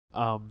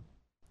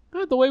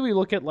we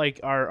look at,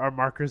 like, our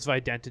markers of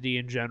identity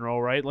in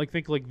general, right? Like,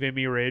 think, like,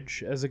 Vimy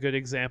Ridge as a good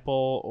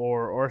example,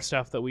 or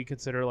stuff that we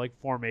consider, like,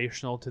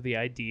 formational to the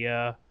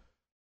idea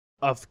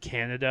of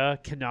Canada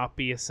cannot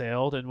be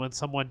assailed, and when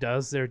someone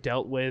does, they're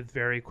dealt with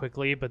very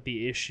quickly, but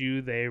the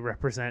issue they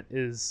represent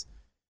is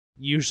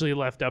usually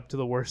left up to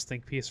the worst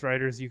think piece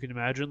writers you can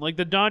imagine. Like,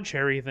 the Don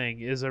Cherry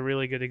thing is a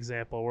really good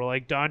example, where,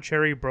 like, Don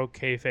Cherry broke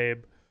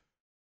kayfabe.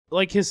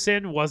 Like, his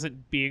sin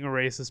wasn't being a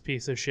racist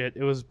piece of shit,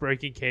 it was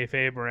breaking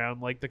kayfabe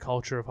around, like, the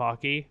culture of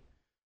hockey.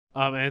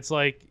 And it's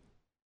like,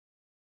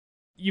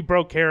 you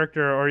broke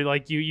character, or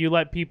like you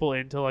let people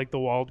into, like, the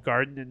walled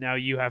garden, and now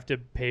you have to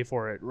pay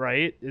for it,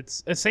 right?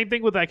 It's the same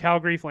thing with that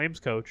Calgary Flames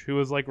coach who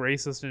was, like,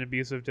 racist and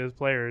abusive to his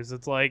players.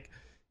 It's like,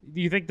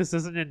 do you think this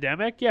isn't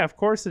endemic? Yeah, of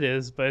course it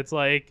is, but it's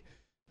like,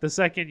 the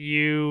second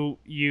you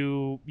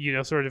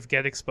know, sort of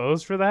get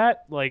exposed for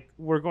that, like,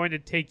 we're going to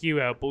take you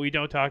out, but we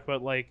don't talk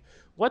about, like,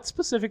 what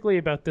specifically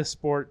about this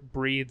sport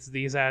breeds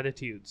these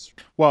attitudes.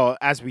 Well,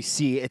 as we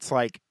see, it's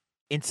like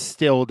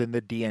instilled in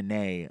the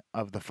DNA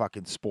of the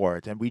fucking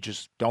sport, and we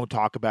just don't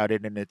talk about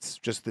it, and it's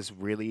just this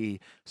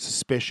really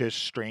suspicious,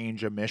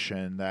 strange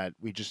omission that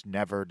we just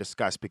never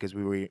discussed because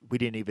we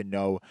didn't even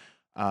know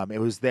it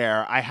was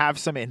there. I have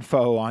some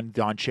info on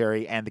Don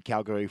Cherry and the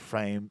Calgary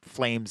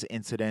Flames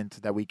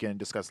incident that we can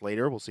discuss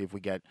later. We'll see if we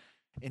get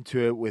into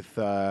it with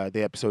the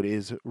episode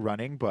is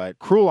running, but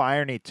cruel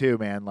irony too,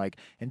 man. Like,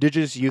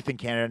 Indigenous youth in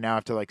Canada now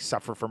have to, like,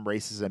 suffer from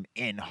racism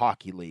in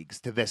hockey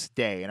leagues to this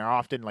day, and are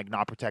often, like,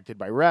 not protected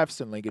by refs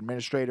and league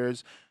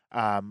administrators.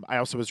 I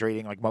also was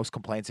reading, like, most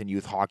complaints in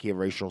youth hockey of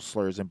racial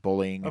slurs and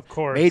bullying, of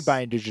course, made by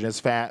Indigenous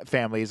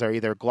families are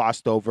either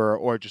glossed over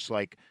or just,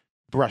 like,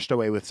 brushed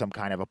away with some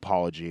kind of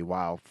apology,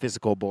 while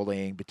physical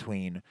bullying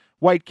between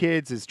white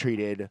kids is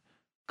treated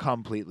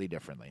completely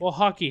differently. Well,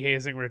 hockey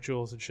hazing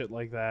rituals and shit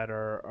like that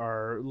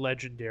are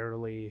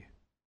legendarily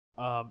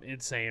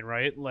insane,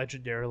 right?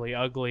 Legendarily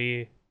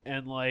ugly,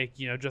 and, like,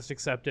 you know, just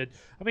accepted.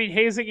 I mean,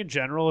 hazing in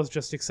general is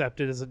just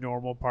accepted as a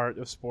normal part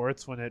of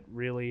sports when it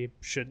really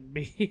shouldn't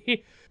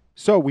be.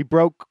 So we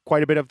broke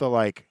quite a bit of the,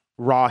 like,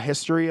 raw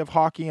history of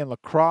hockey and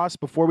lacrosse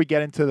before we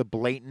get into the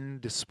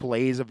blatant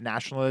displays of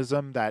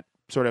nationalism that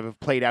sort of have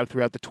played out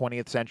throughout the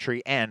 20th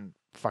century and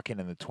fucking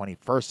in the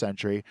 21st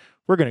century.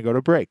 We're going to go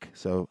to break,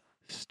 so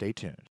stay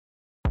tuned.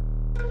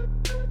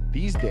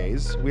 These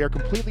days, we are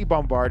completely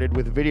bombarded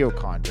with video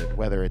content,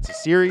 whether it's a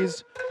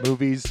series,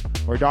 movies,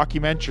 or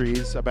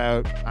documentaries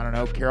about, I don't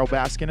know, Carol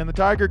Baskin and the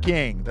Tiger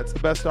King. That's the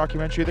best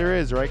documentary there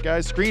is, right,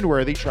 guys?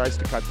 Screenworthy tries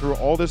to cut through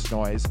all this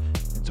noise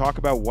and talk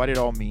about what it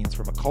all means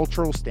from a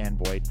cultural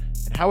standpoint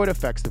and how it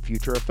affects the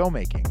future of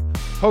filmmaking.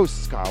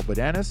 Hosts Kyle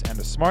Bodanis and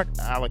the Smart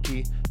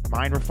Alecky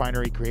Mind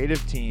Refinery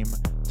creative team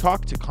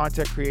talk to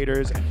content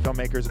creators and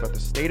filmmakers about the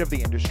state of the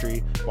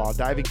industry while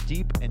diving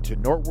deep into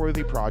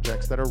noteworthy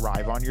projects that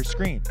arrive on your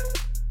screen.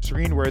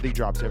 Screenworthy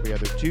drops every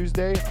other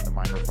Tuesday on the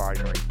Mind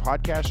Refinery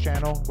podcast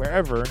channel,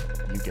 wherever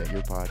you get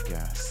your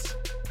podcasts.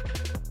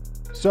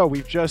 So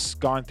we've just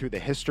gone through the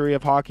history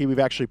of hockey. We've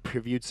actually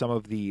previewed some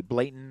of the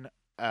blatant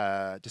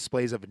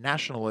displays of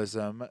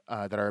nationalism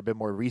that are a bit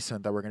more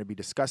recent that we're going to be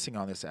discussing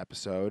on this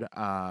episode.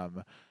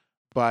 In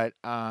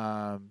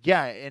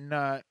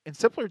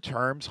simpler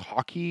terms,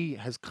 hockey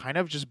has kind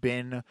of just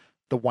been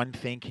the one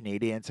thing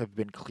Canadians have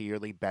been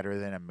clearly better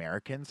than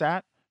Americans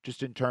at,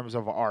 just in terms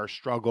of our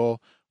struggle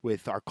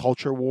with our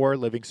culture war,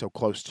 living so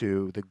close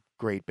to the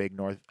great big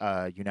North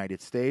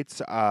United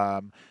States.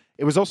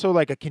 It was also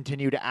like a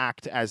continued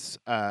act as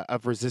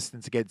of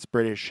resistance against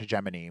British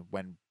hegemony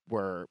when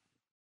we're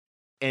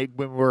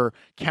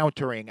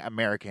countering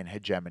American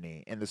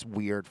hegemony in this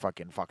weird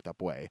fucking fucked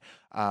up way.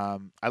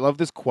 I love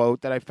this quote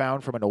that I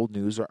found from an old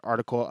news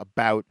article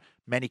about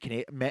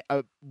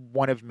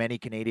one of many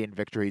Canadian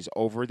victories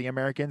over the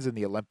Americans in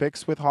the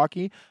Olympics with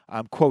hockey.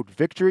 Quote,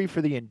 victory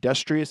for the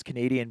industrious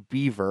Canadian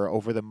beaver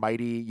over the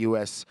mighty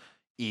U.S.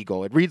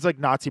 eagle. It reads like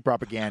Nazi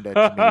propaganda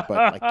to me,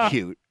 but like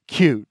cute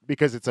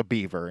because it's a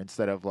beaver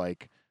instead of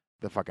like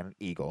the fucking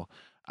eagle.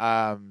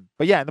 But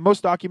yeah, the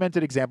most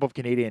documented example of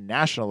Canadian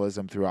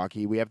nationalism through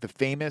hockey, we have the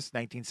famous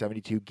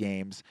 1972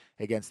 games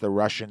against the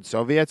Russian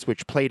Soviets,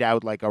 which played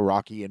out like a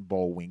Rocky and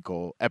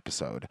Bullwinkle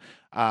episode.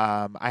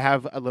 I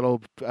have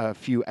a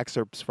few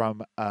excerpts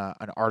from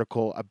an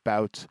article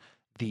about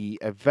the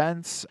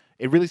events.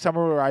 It really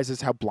summarizes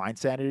how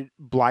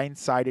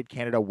blindsided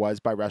Canada was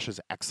by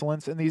Russia's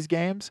excellence in these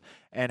games,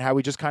 and how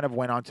we just kind of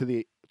went on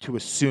to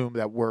assume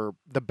that we're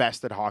the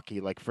best at hockey,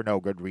 like for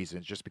no good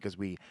reasons, just because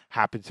we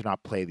happen to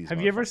not play these.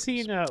 Have you ever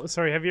seen? Have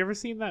you ever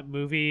seen that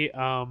movie,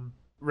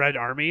 Red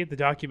Army, the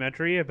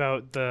documentary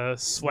about the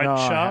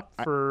sweatshop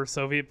for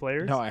Soviet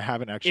players? No, I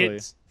haven't actually.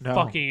 It's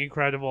fucking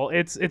incredible.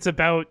 It's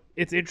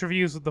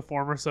interviews with the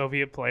former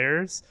Soviet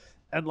players,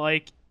 and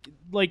like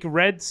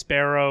Red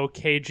Sparrow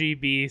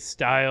KGB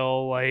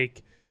style,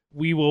 like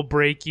we will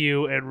break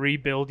you and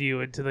rebuild you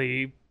into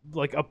the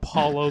like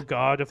Apollo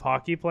god of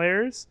hockey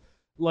players,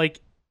 like.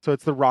 So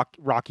it's the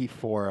Rocky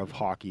IV of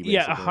hockey, basically.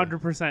 Yeah,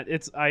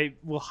 100%. I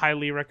will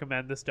highly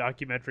recommend this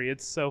documentary.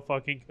 It's so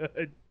fucking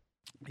good.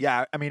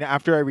 Yeah, I mean,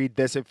 after I read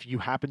this, if you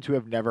happen to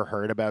have never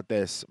heard about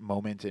this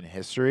moment in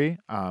history,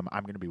 I'm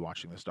going to be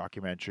watching this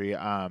documentary.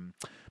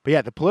 But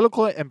yeah, the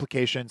political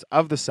implications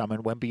of the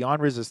summit went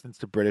beyond resistance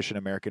to British and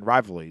American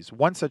rivalries.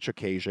 One such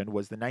occasion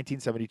was the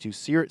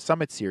 1972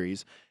 Summit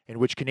Series, in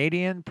which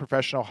Canadian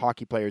professional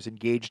hockey players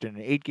engaged in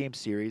an 8-game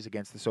series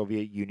against the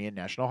Soviet Union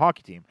national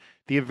hockey team.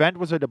 The event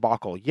was a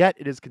debacle, yet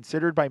it is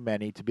considered by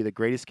many to be the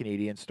greatest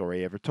Canadian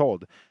story ever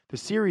told. The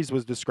series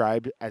was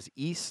described as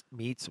East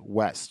meets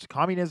West,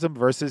 communism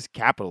versus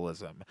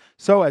capitalism.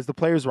 So, as the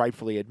players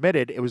rightfully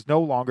admitted, it was no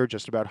longer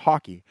just about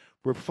hockey.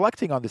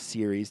 Reflecting on the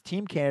series,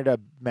 Team Canada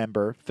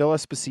member Phil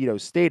Esposito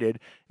stated,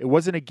 "It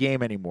wasn't a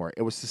game anymore.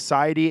 It was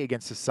society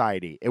against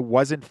society. It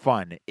wasn't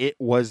fun. It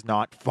was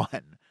not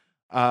fun."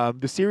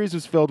 The series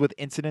was filled with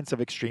incidents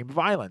of extreme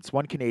violence.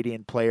 One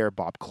Canadian player,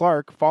 Bob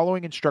Clark,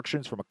 following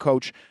instructions from a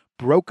coach,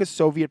 broke a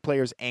Soviet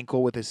player's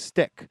ankle with his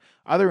stick.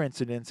 Other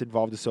incidents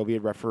involved a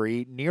Soviet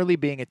referee nearly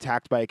being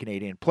attacked by a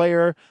Canadian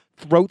player,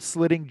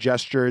 throat-slitting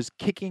gestures,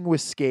 kicking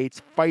with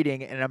skates,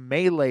 fighting in a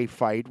melee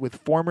fight with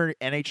former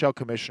NHL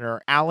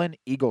commissioner Alan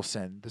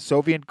Eagleson, the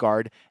Soviet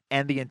Guard,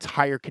 and the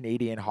entire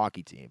Canadian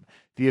hockey team.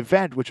 The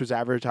event, which was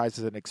advertised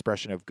as an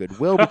expression of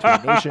goodwill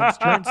between nations,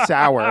 turned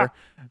sour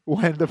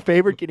when the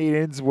favored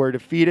Canadians were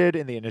defeated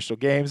in the initial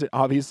games and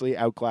obviously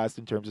outclassed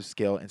in terms of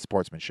skill and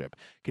sportsmanship.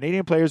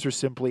 Canadian players were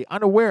simply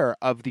unaware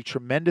of the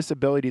tremendous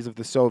abilities of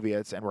the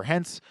Soviets and were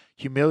hence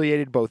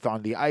humiliated both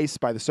on the ice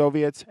by the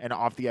Soviets and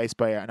off the ice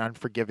by an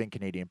unforgiving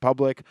Canadian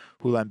public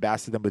who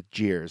lambasted them with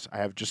jeers. I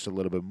have just a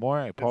little bit more.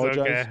 I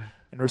apologize. Okay.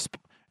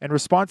 In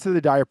response to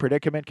the dire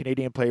predicament,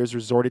 Canadian players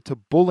resorted to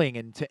bullying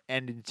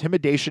and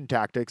intimidation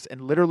tactics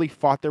and literally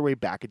fought their way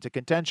back into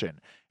contention.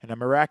 In a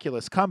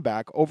miraculous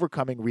comeback,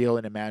 overcoming real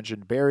and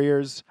imagined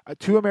barriers,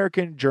 2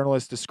 American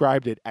journalists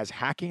described it as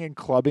hacking and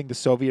clubbing the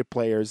Soviet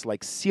players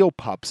like seal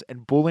pups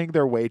and bullying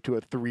their way to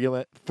a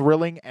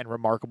thrilling and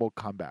remarkable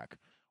comeback.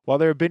 While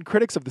there have been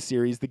critics of the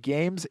series, the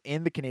games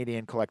in the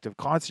Canadian collective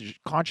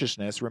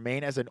consciousness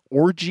remain as an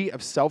orgy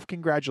of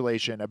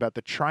self-congratulation about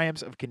the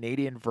triumphs of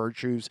Canadian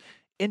virtues,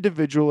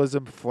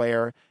 individualism,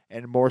 flair,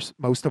 and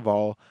most of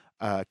all,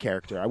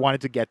 character. I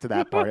wanted to get to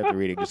that part of the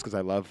reading just because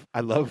I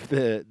love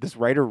this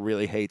writer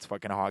really hates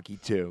fucking hockey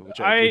too,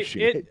 which I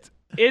appreciate.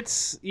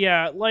 It's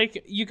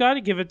like you got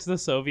to give it to the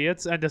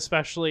Soviets, and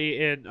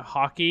especially in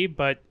hockey,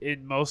 but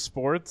in most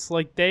sports,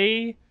 like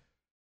they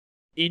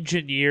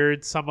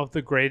engineered some of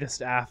the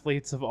greatest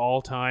athletes of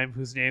all time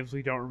whose names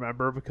we don't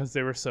remember because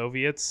they were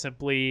Soviets,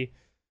 simply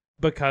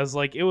because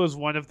like it was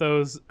one of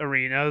those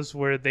arenas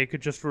where they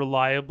could just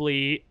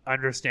reliably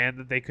understand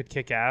that they could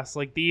kick ass.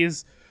 Like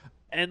these,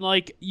 and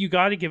like you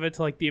got to give it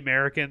to like the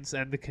Americans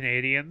and the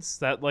Canadians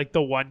that like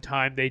the one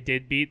time they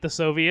did beat the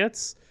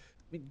Soviets.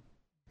 I mean,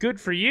 good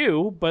for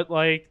you, but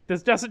like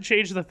this doesn't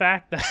change the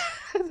fact that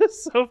the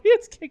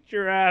Soviets kicked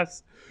your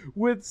ass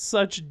with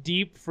such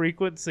deep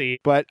frequency.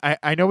 But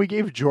I know we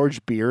gave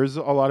George Beers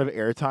a lot of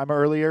airtime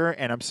earlier,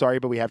 and I'm sorry,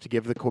 but we have to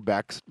give the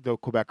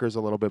Quebecers a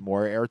little bit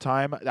more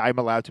airtime. I'm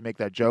allowed to make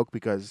that joke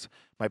because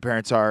my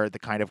parents are the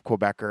kind of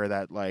Quebecer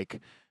that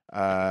like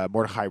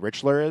Mordechai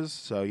Richler is.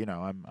 So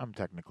I'm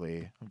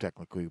technically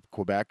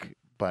Quebec,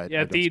 but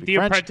Yeah, I don't the speak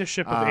French.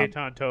 apprenticeship of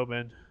Eitan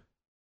Tobin.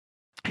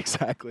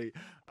 Exactly.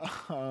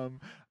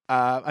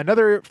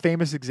 Another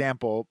famous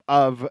example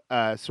of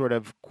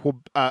of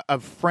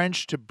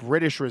French to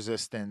British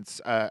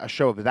resistance, a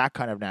show of that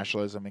kind of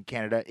nationalism in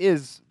Canada,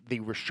 is the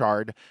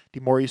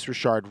Maurice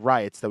Richard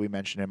riots that we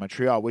mentioned in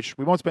Montreal, which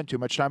we won't spend too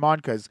much time on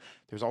because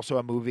there's also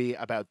a movie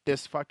about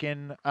this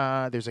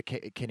there's a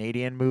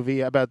Canadian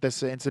movie about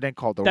this incident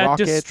called The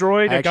Rocket. That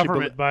destroyed a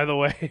government, by the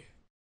way.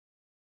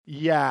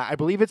 Yeah, I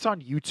believe it's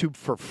on YouTube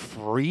for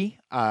free.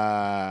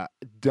 I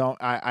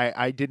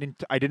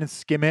didn't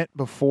skim it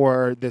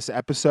before this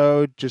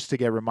episode just to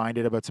get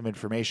reminded about some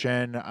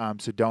information.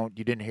 So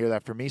you didn't hear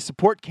that from me.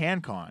 Support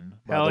CanCon.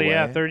 Hell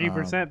yeah,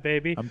 30%,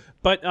 baby.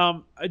 But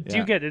do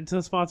you get into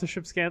the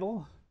sponsorship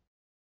scandal?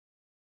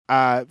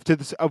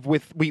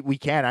 We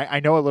can.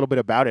 I know a little bit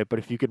about it, but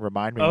if you can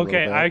remind me. Okay, a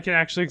little bit. I can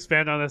actually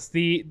expand on this.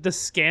 The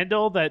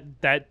scandal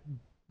that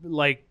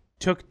like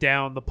took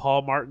down the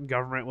Paul Martin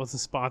government was a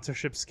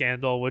sponsorship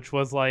scandal, which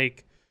was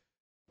like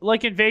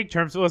in vague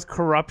terms, it was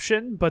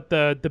corruption, but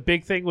the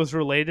big thing was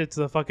related to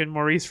the fucking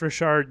Maurice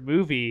Richard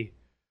movie.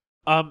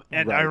 And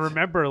right. I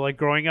remember like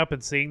growing up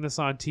and seeing this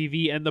on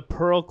TV and the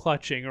pearl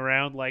clutching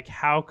around like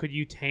how could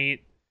you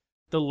taint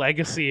the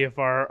legacy of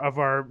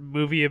our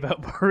movie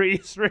about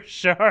Maurice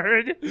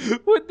Richard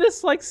with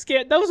this like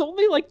that was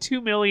only like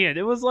 2 million.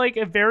 It was like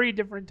a very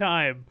different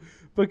time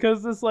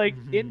because this like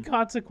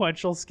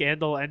inconsequential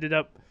scandal ended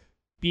up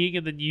being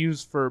in the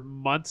news for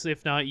months,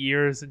 if not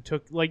years, and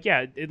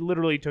it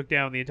literally took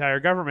down the entire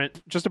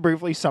government. Just to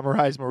briefly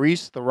summarize,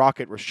 Maurice the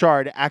Rocket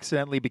Richard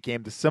accidentally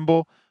became the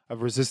symbol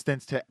of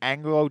resistance to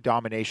Anglo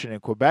domination in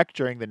Quebec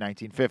during the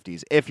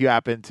 1950s. If you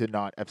happen to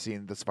not have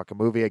seen this fucking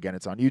movie, again,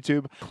 it's on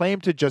YouTube.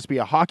 Claimed to just be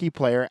a hockey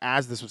player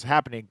as this was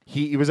happening.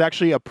 He was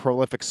actually a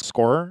prolific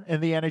scorer in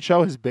the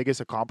NHL. His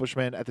biggest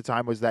accomplishment at the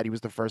time was that he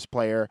was the first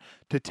player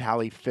to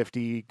tally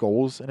 50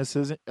 goals in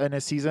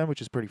a season,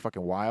 which is pretty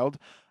fucking wild.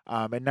 In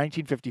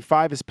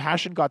 1955, his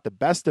passion got the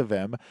best of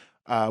him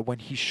when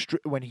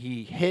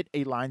he hit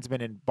a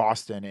linesman in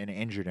Boston and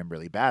injured him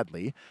really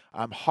badly.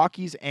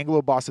 Hockey's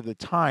Anglo boss of the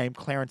time,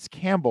 Clarence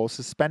Campbell,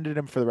 suspended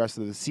him for the rest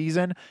of the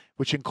season,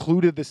 which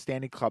included the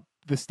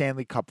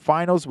Stanley Cup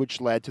Finals, which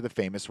led to the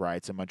famous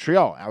riots in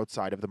Montreal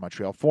outside of the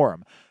Montreal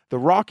Forum. The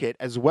Rocket,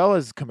 as well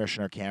as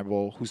Commissioner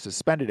Campbell, who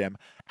suspended him,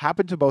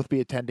 happened to both be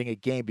attending a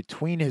game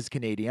between his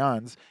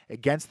Canadiens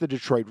against the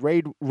Detroit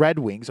Red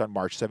Wings on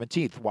March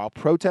 17th, while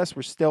protests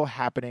were still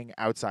happening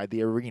outside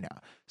the arena.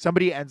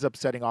 Somebody ends up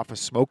setting off a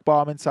smoke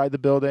bomb inside the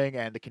building,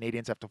 and the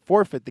Canadiens have to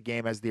forfeit the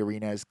game as the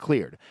arena is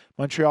cleared.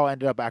 Montreal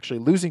ended up actually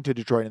losing to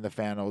Detroit in the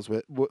finals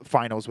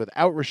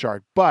without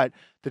Richard, but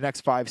the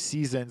next 5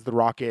 seasons, the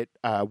Rocket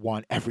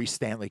won every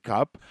Stanley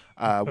Cup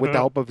with the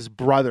help of his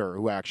brother,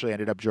 who actually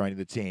ended up joining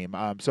the team.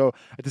 So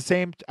at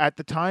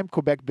the time,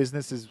 Quebec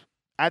business is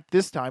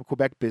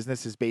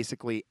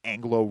basically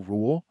Anglo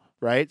rule,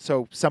 right?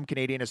 So some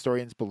Canadian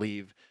historians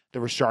believe the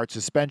Richard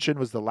suspension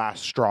was the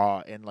last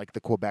straw in like the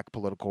Quebec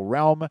political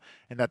realm,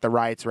 and that the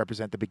riots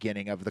represent the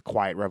beginning of the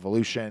quiet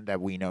revolution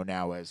that we know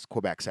now as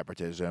Quebec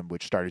separatism,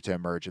 which started to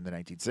emerge in the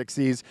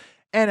 1960s.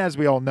 And as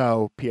we all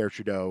know, Pierre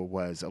Trudeau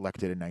was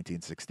elected in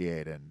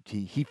 1968, and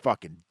he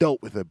fucking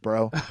dealt with it,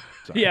 bro.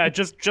 Yeah,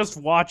 just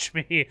watch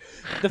me.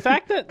 The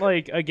fact that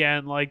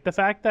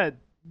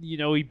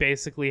we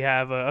basically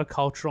have a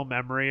cultural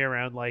memory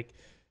around like,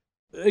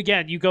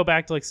 again, you go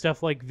back to like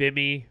stuff like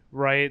Vimy,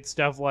 right?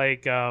 Stuff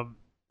like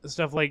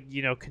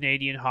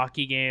Canadian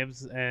hockey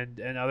games and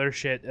other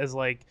shit as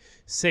like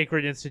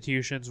sacred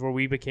institutions where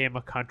we became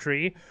a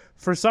country.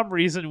 For some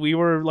reason, we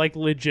were like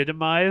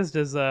legitimized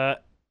as a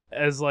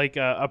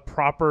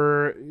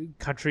proper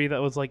country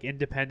that was like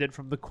independent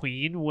from the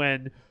Queen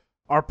when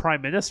our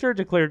prime minister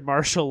declared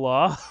martial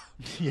law.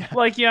 Yeah.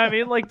 I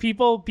mean, like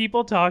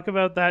people talk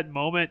about that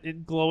moment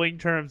in glowing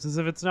terms as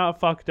if it's not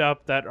fucked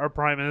up that our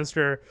prime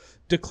minister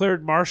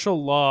declared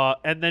martial law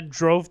and then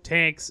drove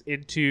tanks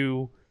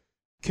into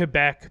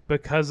Quebec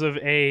because of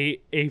a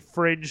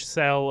fringe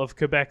cell of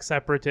Quebec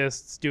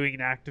separatists doing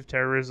an act of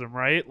terrorism,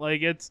 right?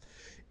 Like, it's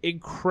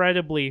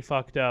incredibly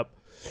fucked up.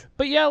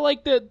 But yeah,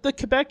 like the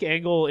Quebec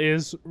angle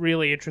is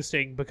really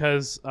interesting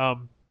because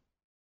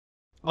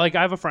like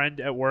I have a friend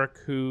at work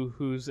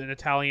who's an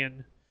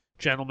Italian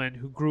gentleman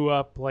who grew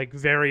up like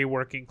very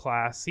working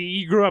class.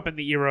 He grew up in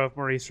the era of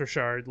Maurice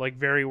Richard, like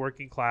very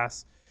working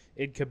class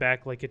in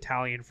Quebec, like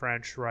Italian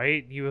French,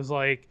 right? And he was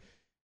like,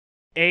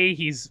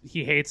 he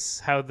hates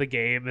how the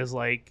game is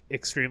like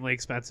extremely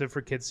expensive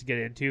for kids to get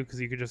into because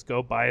you could just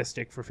go buy a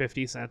stick for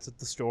 50 cents at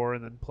the store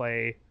and then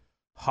play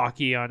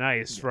hockey on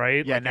ice,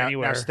 right? Yeah, like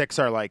now sticks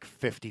are like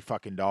 $50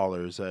 fucking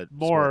at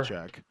Sport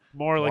Check.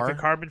 More like the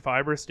carbon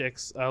fiber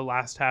sticks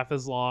last half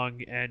as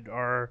long and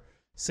are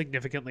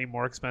significantly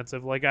more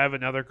expensive. Like I have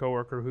another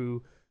coworker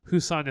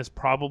whose son is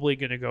probably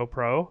going to go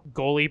pro.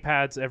 Goalie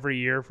pads every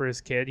year for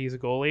his kid, he's a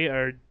goalie,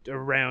 are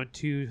around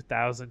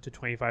 $2,000 to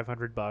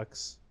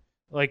 $2,500.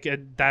 Like,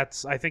 and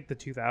that's, I think the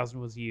 2000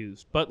 was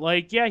used. But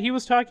like, yeah, he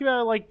was talking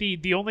about like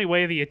the only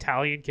way the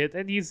Italian kid,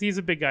 and he's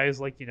a big guy who's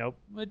like,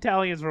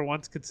 Italians were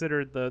once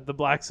considered the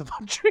blacks of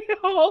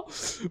Montreal.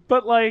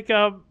 but like,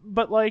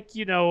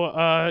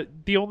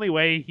 the only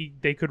way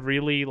they could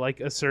really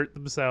like assert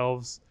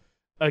themselves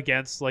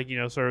against like,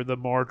 sort of the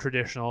more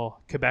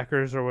traditional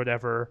Quebecers or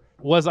whatever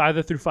was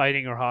either through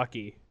fighting or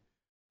hockey.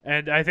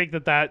 And I think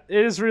that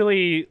is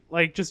really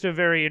like just a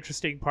very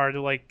interesting part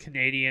of like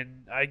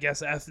Canadian, I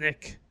guess,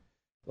 ethnic,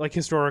 like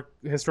historic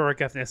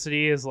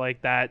ethnicity is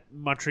like that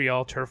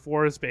Montreal turf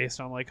wars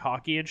based on like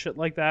hockey and shit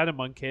like that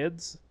among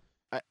kids.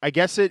 I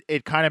guess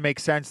it kind of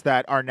makes sense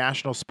that our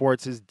national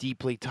sports is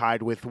deeply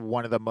tied with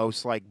one of the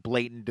most like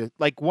blatant,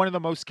 like one of the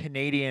most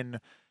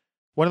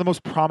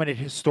prominent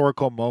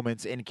historical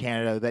moments in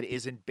Canada that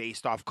isn't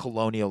based off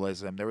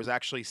colonialism. There was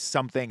actually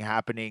something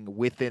happening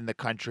within the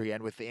country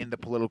and within the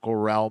political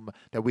realm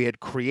that we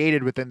had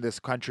created within this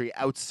country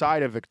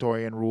outside of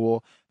Victorian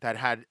rule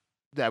that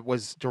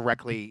was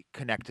directly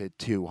connected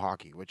to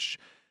hockey, which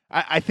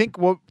I think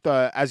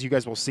as you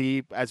guys will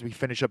see as we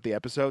finish up the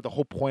episode, the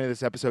whole point of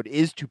this episode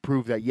is to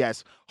prove that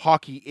yes,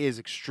 hockey is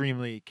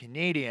extremely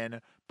Canadian,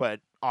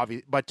 but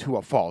to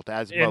a fault,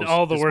 as in most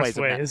all the displays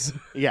worst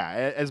ways.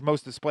 as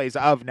most displays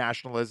of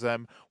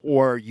nationalism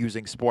or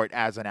using sport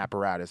as an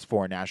apparatus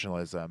for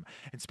nationalism.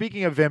 And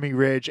speaking of Vimy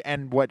Ridge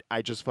and what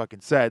I just fucking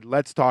said,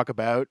 let's talk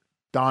about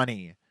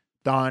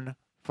Don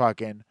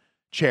fucking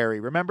Cherry.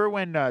 Remember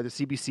when the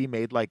CBC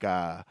made like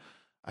a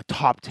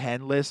top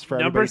 10 list for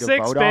number everybody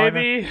to 6, vote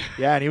baby. on?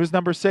 Yeah, and he was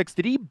number 6.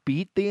 Did he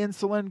beat the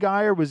insulin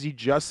guy, or was he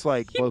just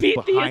like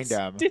behind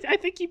him? I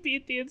think he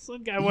beat the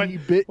insulin guy. He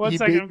beat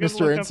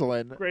Mr.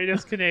 Insulin.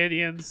 Greatest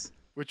Canadians.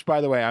 Which,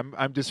 by the way,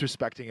 I'm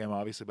disrespecting him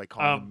obviously by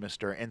calling him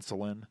Mr.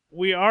 Insulin.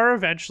 We are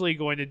eventually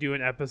going to do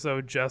an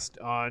episode just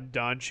on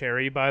Don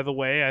Cherry. By the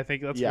way, I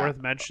think that's worth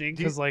mentioning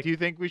because, do you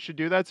think we should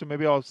do that? So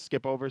maybe I'll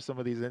skip over some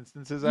of these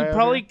instances.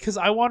 Probably because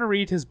I want to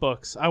read his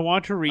books. I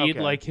want to read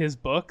like his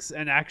books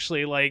and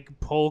actually like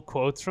pull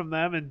quotes from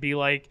them and be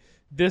like,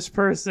 this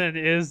person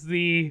is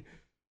the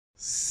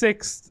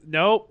 6th.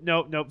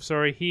 Nope.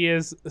 Sorry, he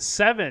is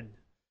 7.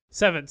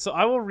 So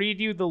I will read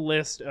you the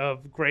list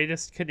of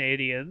greatest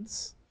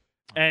Canadians.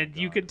 And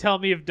you can tell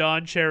me if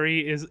Don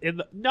Cherry is in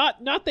the...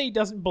 Not that he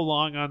doesn't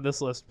belong on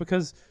this list,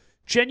 because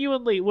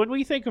genuinely, when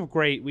we think of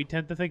great, we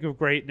tend to think of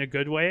great in a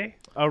good way,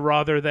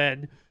 rather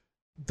than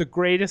the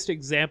greatest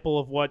example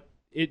of what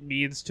it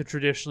means to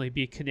traditionally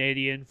be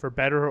Canadian, for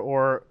better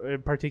or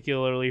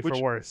particularly for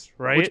worse,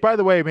 right? Which, by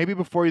the way, maybe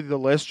before you do the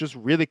list, just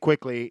really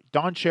quickly,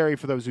 Don Cherry,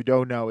 for those who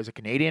don't know, is a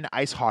Canadian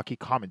ice hockey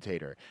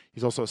commentator.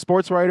 He's also a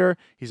sports writer.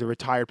 He's a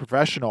retired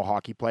professional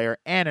hockey player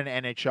and an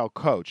NHL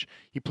coach.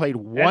 He played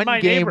one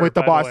game with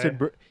the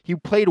Boston. He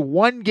played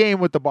one game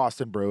with the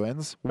Boston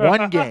Bruins,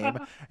 one game,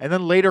 and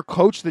then later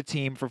coached the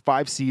team for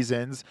 5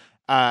 seasons.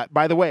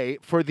 By the way,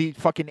 for the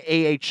fucking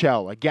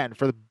AHL, again,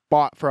 for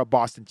a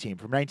Boston team.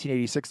 From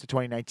 1986 to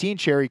 2019,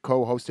 Cherry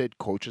co-hosted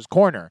Coach's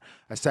Corner,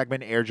 a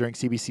segment aired during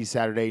CBC's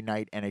Saturday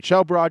night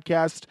NHL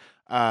broadcast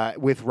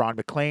with Ron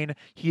MacLean.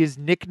 He is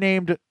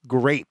nicknamed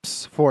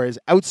Grapes for his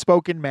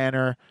outspoken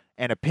manner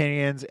and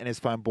opinions and his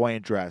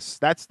flamboyant dress.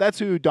 That's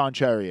who Don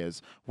Cherry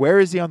is. Where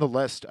is he on the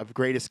list of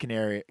greatest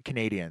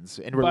Canadians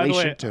in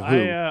relation to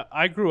who?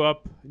 I grew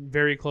up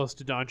very close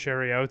to Don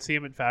Cherry. I would see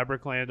him at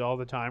Fabricland all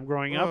the time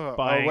growing up.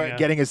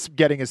 Getting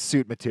his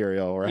suit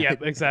material, right? Yeah,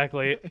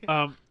 exactly.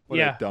 What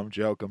a dumb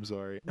joke. I'm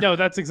sorry. No,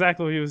 that's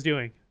exactly what he was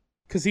doing.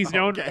 Because he's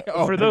known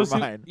for those who...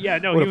 Yeah,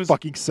 no, what he was...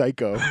 fucking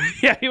psycho.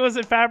 Yeah, he was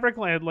at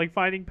Fabricland, like,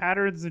 finding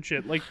patterns and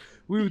shit. Like,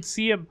 we would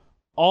see him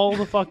all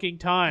the fucking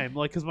time.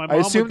 Like, because my mom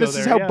I assume would go this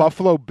there, is how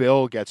Buffalo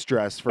Bill gets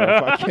dressed for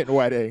a fucking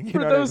wedding. For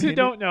those who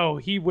don't know,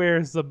 he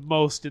wears the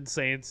most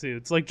insane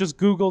suits. Like, just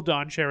Google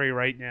Don Cherry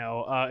right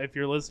now if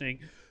you're listening.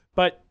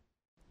 But,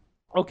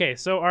 okay,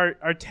 so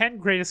our 10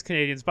 greatest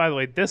Canadians, by the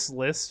way, this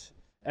list,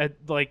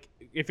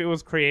 if it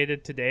was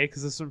created today,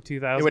 because this is from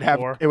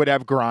 2004. It would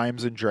have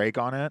Grimes and Drake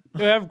on it. It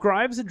would have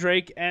Grimes and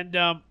Drake, and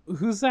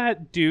who's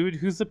that dude?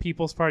 Who's the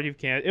People's Party of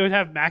Canada? It would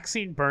have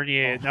Maxime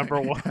Bernier at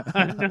number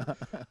 1.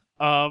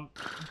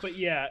 But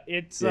yeah,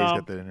 it's... he's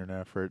got the internet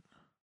effort.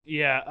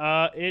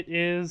 Yeah, it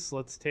is...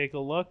 Let's take a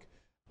look.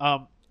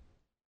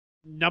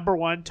 Number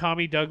 1,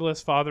 Tommy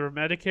Douglas, father of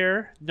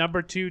Medicare.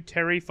 Number 2,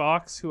 Terry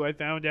Fox, who I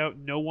found out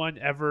no one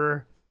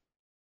ever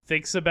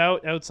thinks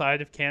about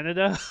outside of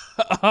Canada.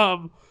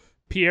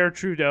 Pierre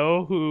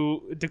Trudeau,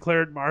 who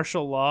declared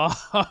martial law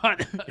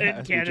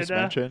in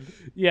Canada.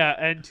 Yeah,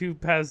 and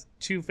has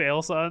 2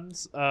 fail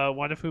sons,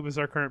 one of whom is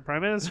our current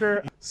prime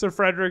minister. Sir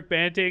Frederick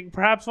Banting,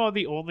 perhaps one of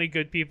the only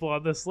good people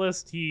on this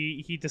list.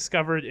 He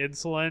discovered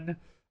insulin,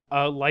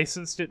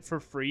 licensed it for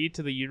free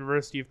to the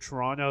University of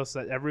Toronto so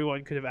that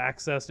everyone could have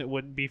access and it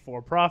wouldn't be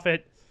for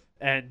profit.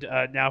 And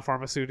now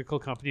pharmaceutical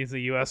companies in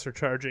the U.S. are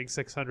charging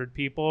 600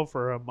 people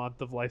for a month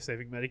of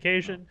life-saving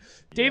medication.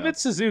 David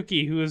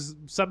Suzuki, who has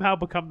somehow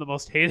become the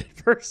most hated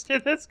person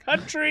in this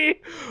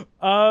country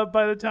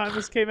by the time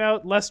this came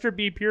out. Lester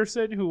B.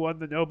 Pearson, who won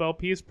the Nobel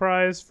Peace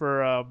Prize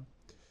for, I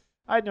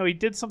don't know, he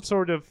did some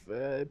sort of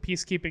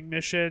peacekeeping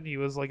mission. He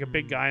was like a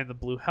big guy in the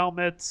blue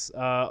helmets.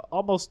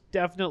 Almost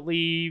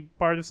definitely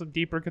part of some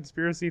deeper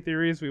conspiracy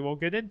theories we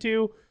won't get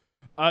into.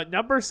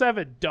 Number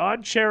 7,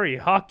 Don Cherry,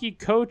 hockey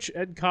coach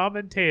and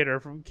commentator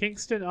from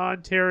Kingston,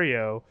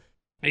 Ontario.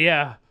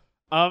 Yeah.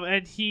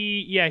 And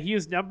he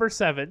is number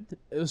 7,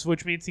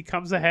 which means he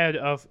comes ahead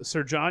of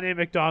Sir John A.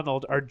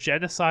 Macdonald, our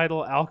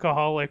genocidal,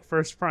 alcoholic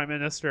first prime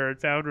minister and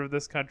founder of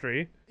this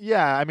country.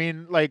 Yeah, I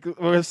mean, like,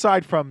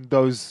 aside from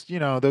those,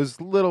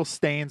 those little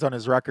stains on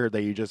his record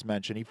that you just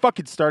mentioned, he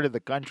fucking started the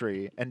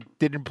country and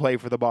didn't play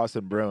for the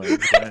Boston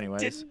Bruins. But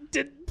anyways.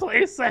 didn't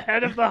place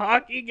ahead of the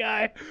hockey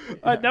guy.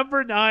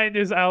 Number 9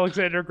 is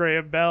Alexander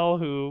Graham Bell,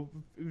 who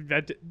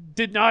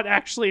did not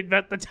actually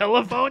invent the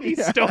telephone. He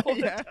stole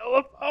the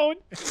telephone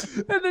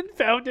and then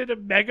founded a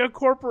mega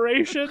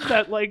corporation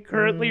that like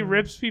currently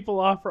rips people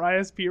off for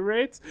ISP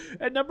rates.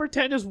 And number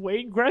 10 is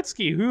Wayne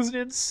Gretzky, who's an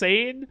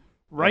insane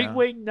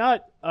right-wing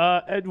nut,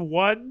 and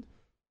won,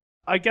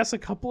 I guess, a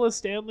couple of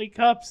Stanley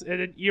Cups in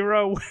an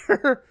era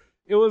where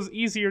it was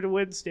easier to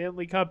win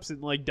Stanley Cups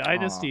in like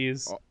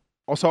dynasties.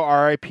 Also,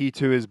 RIP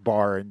to his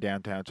bar in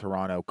downtown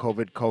Toronto.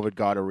 COVID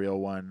got a real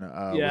one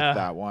with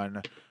that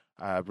one.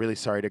 Really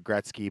sorry to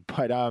Gretzky,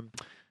 but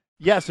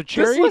so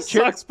Cherry this list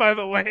sucks, by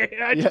the way.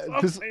 I just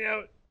want to say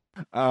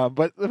out.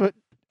 But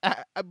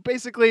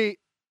basically,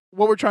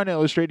 what we're trying to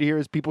illustrate here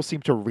is people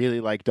seem to really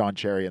like Don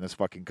Cherry in this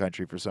fucking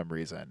country for some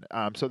reason.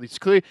 So there's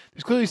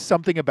clearly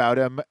something about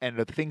him and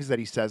the things that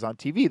he says on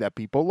TV that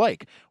people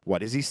like.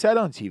 What has he said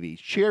on TV?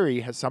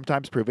 Cherry has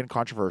sometimes proven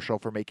controversial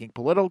for making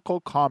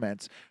political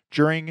comments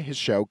during his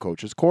show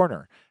Coach's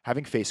Corner,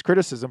 having faced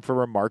criticism for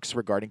remarks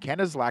regarding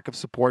Canada's lack of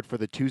support for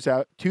the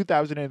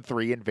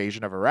 2003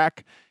 invasion of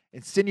Iraq,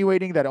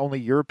 insinuating that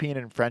only European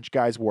and French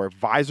guys wore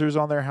visors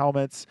on their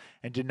helmets,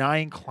 and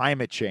denying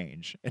climate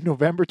change. In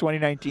November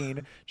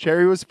 2019,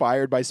 Cherry was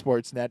fired by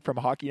Sportsnet from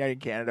Hockey Night in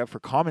Canada for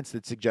comments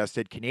that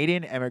suggested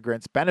Canadian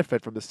immigrants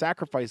benefit from the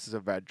sacrifices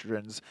of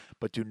veterans,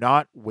 but do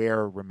not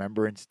wear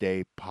Remembrance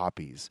Day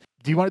poppies.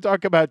 Do you want to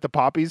talk about the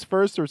poppies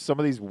first, or some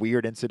of these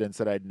weird incidents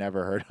that I'd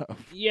never heard of?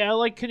 Yeah,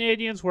 like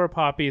Canadians wear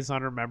poppies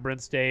on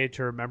Remembrance Day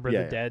to remember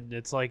the dead, and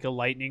it's like a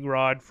lightning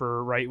rod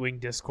for right-wing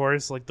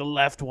discourse. Like the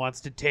left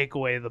wants to take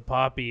away the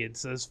poppy and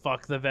says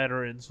 "fuck the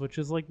veterans," which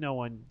is like no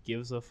one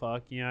gives a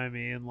fuck. You know what I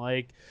mean?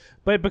 Like,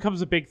 but it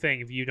becomes a big thing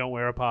if you don't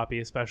wear a poppy,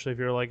 especially if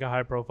you're like a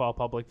high-profile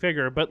public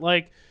figure. But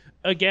like,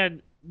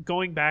 again,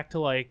 going back to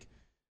like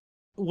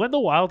when the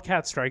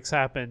Wildcat strikes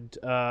happened.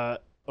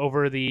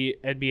 Over the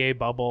NBA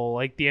bubble,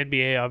 like the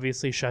NBA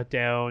obviously shut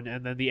down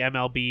and then the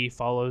MLB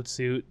followed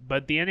suit,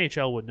 but the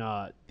NHL would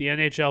not. The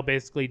NHL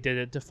basically did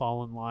it to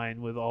fall in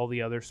line with all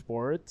the other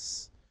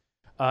sports,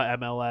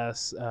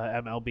 MLS,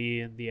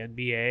 MLB, and the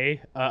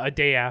NBA, a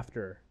day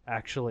after,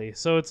 actually.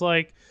 So it's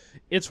like,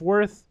 it's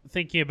worth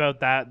thinking about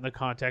that in the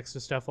context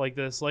of stuff like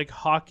this. Like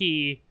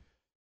hockey,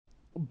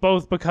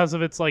 both because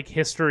of its like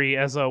history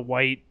as a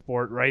white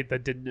sport, right,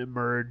 that didn't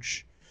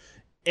emerge.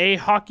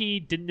 Hockey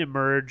didn't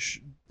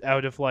emerge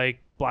out of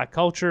like black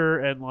culture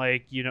and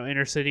like, you know,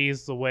 inner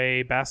cities the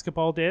way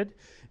basketball did.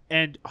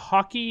 And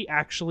hockey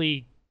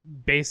actually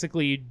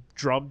basically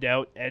drummed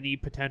out any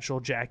potential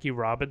Jackie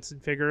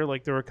Robinson figure.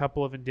 Like there were a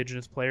couple of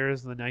indigenous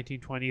players in the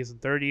 1920s and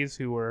 30s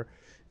who were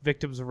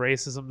victims of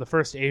racism. The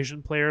first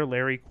Asian player,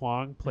 Larry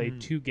Kwong, played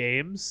 2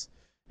 games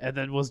and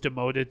then was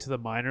demoted to the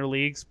minor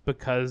leagues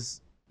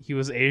because he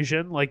was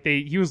Asian. Like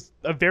he was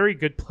a very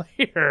good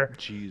player.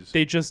 Jeez.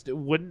 They just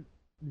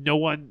no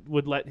one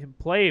would let him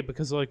play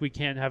because like we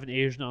can't have an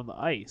Asian on the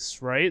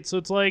ice, right? So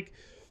it's like,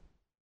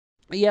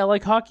 yeah,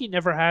 like hockey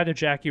never had a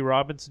Jackie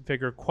Robinson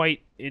figure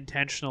quite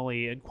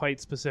intentionally and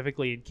quite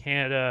specifically in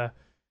Canada.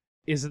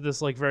 Isn't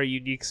this like very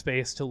unique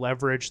space to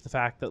leverage the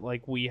fact that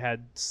like we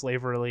had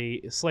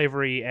slavery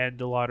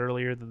end a lot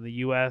earlier than the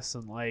US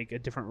and like a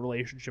different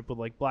relationship with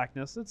like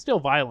blackness. It's still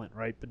violent,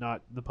 right? But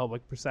not in the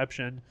public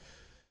perception.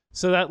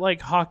 So that like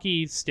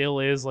hockey still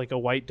is like a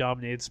white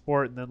dominated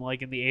sport, and then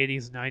like in the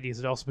 80s and 90s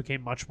it also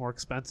became much more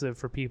expensive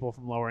for people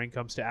from lower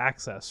incomes to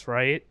access,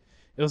 right?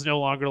 It was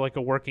no longer like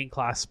a working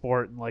class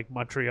sport in like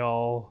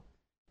Montreal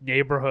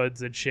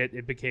neighborhoods and shit.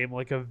 It became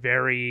like a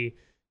very,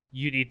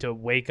 you need to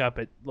wake up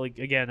at, like,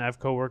 again, I have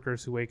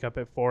coworkers who wake up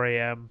at 4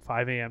 a.m.,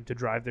 5 a.m. to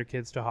drive their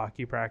kids to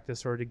hockey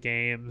practice or to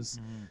games,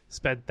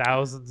 spend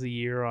thousands a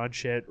year on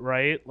shit,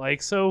 right?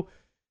 Like, so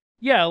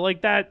yeah,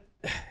 like that.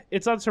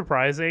 It's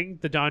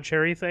unsurprising, the Don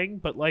Cherry thing,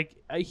 but like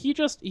he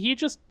just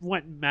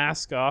went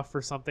mask off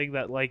for something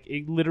that like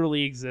it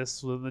literally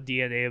exists within the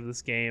DNA of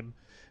this game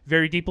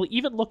very deeply.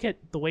 Even look at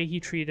the way he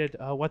treated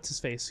what's his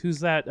face? Who's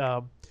that?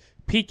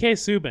 PK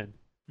Subban,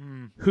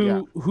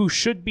 who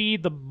should be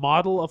the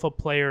model of a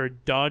player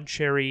Don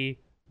Cherry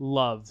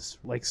loves.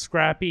 Like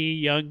scrappy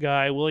young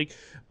guy, willing.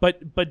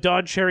 But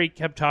Don Cherry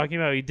kept talking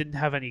about he didn't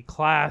have any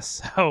class.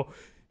 How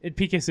and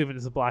PK Subban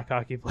is a black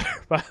hockey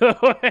player, by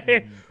the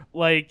way.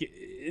 Like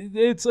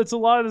it's a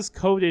lot of this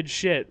coded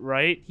shit,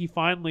 right? He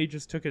finally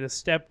just took it a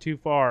step too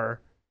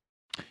far.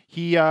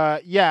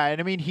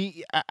 And I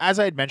mean, as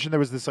I had mentioned, there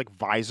was this like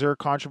visor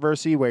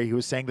controversy where he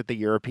was saying that the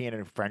European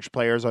and French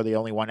players are the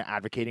only one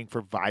advocating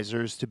for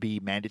visors to be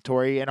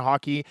mandatory in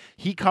hockey.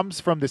 He comes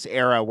from this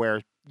era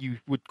where you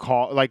would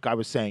call, like I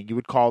was saying, you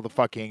would call the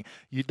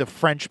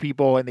French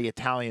people and the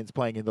Italians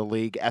playing in the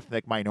league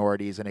ethnic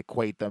minorities and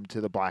equate them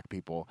to the black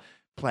people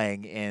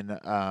playing in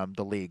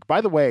the league.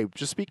 By the way,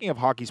 just speaking of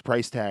hockey's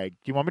price tag,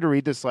 do you want me to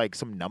read this, like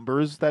some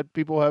numbers that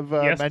people have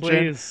Yes, mentioned?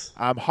 please.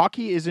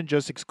 Hockey isn't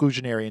just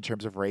exclusionary in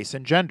terms of race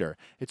and gender.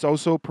 It's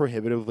also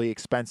prohibitively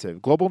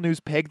expensive. Global News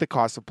pegged the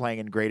cost of playing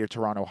in Greater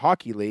Toronto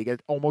Hockey League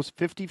at almost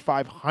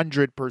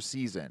 $5,500 per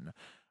season.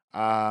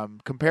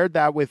 Compared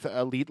that with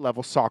elite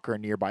level soccer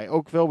in nearby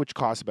Oakville, which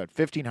costs about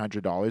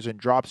 $1,500 and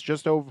drops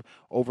just over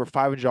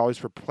 $500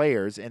 for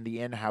players in the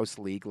in-house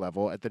league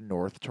level at the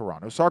North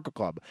Toronto Soccer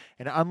Club.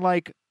 And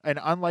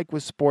unlike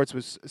with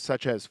sports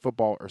such as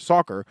football or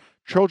soccer,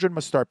 children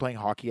must start playing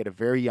hockey at a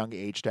very young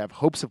age to have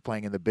hopes of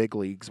playing in the big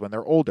leagues when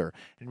they're older.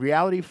 In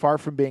reality, far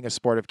from being a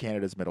sport of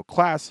Canada's middle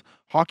class,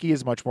 hockey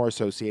is much more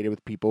associated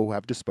with people who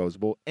have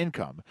disposable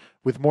income.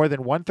 With more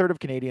than 1/3 of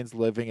Canadians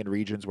living in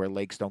regions where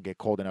lakes don't get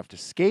cold enough to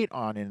skate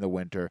on in the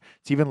winter,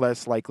 it's even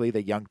less likely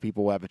that young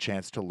people will have a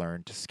chance to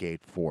learn to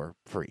skate for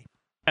free.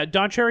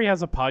 Don Cherry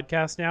has a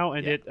podcast now,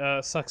 and it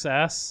sucks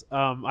ass.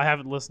 I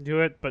haven't listened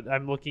to it, but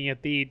I'm looking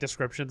at the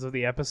descriptions of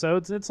the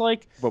episodes. And it's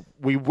like, but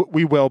we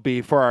will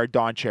be for our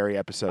Don Cherry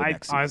episode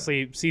next season.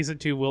 Honestly, season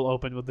 2 will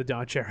open with the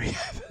Don Cherry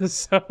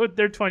episode.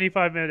 They're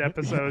 25-minute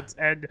episodes,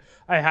 and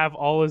I have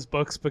all his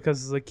books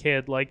because as a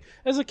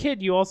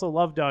kid, you also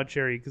love Don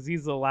Cherry because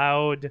he's the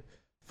loud,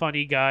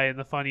 funny guy in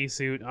the funny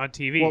suit on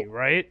TV,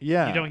 right?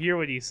 Yeah. You don't hear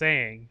what he's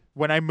saying.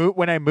 When I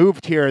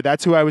moved here,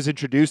 that's who I was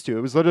introduced to.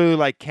 It was literally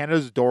like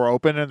Canada's door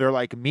open, and they're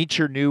like, "Meet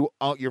your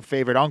your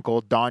favorite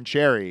uncle, Don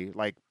Cherry."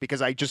 Like,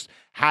 because I just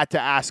had to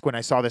ask when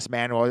I saw this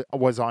man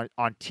was on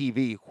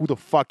TV, who the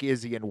fuck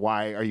is he, and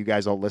why are you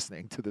guys all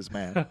listening to this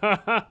man?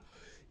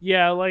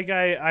 Yeah, like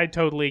I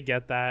totally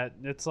get that.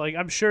 It's like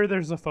I'm sure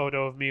there's a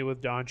photo of me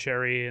with Don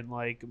Cherry and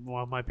like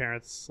one of my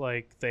parents'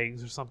 like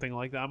things or something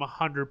like that. I'm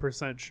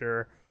 100%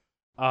 sure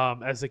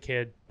as a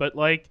kid, but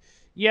like.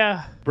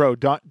 Yeah, bro.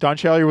 Don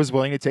Cherry was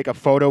willing to take a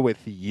photo with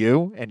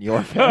you and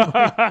your family.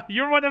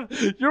 You're one of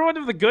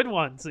the good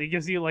ones. He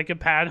gives you like a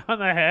pat on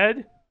the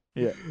head.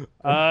 Yeah.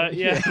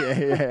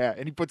 Yeah.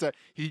 And he puts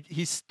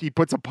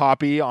a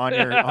poppy on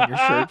your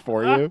shirt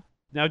for you.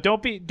 Now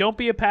don't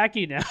be a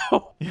Packy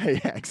now.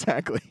 Yeah,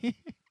 exactly.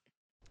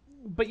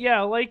 But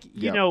yeah, like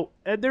you know,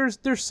 there's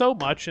so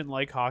much in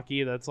like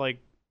hockey that's like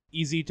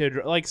easy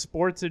to like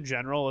sports in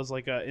general is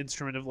like an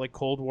instrument of like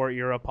Cold War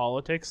era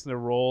politics, the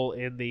role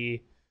in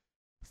the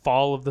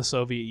fall of the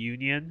Soviet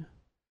Union,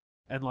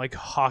 and like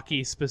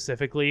hockey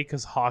specifically,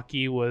 because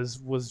hockey was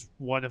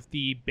one of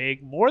the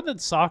big, more than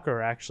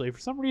soccer actually. For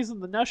some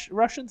reason, the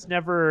Russians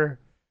never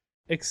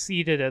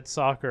exceeded at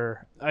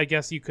soccer. I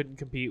guess you couldn't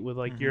compete with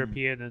like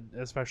European and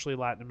especially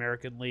Latin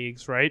American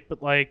leagues, right?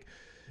 But like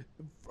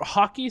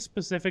hockey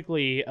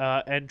specifically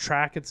and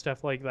track and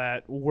stuff like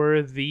that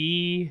were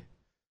the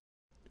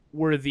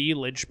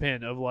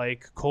linchpin of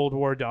like Cold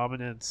War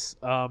dominance,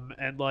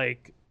 and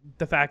like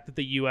the fact that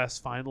the U.S.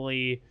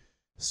 finally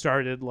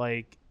started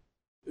like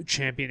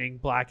championing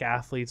black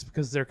athletes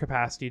because of their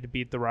capacity to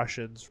beat the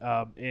Russians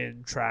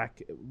in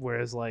track,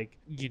 whereas like,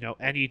 you know,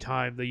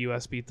 anytime the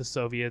U.S. beat the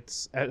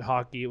Soviets at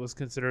hockey, it was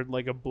considered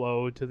like a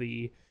blow to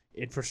the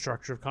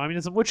infrastructure of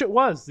communism, which it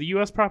was. The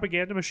U.S.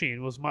 propaganda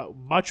machine was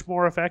much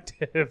more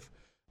effective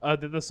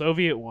than the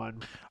Soviet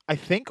one. I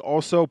think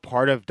also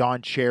part of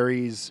Don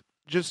Cherry's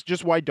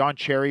just why Don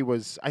Cherry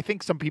was, I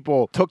think some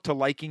people took to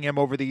liking him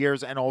over the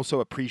years and also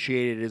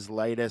appreciated his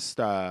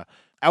latest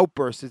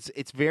outbursts.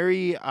 It's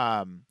very,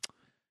 I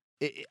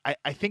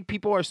think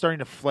people are starting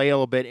to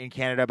flail a bit in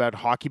Canada about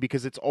hockey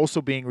because it's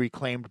also being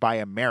reclaimed by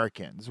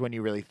Americans when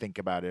you really think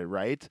about it,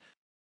 right?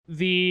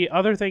 The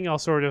other thing I'll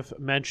sort of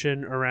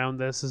mention around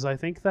this is I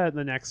think that in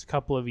the next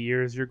couple of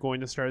years, you're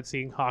going to start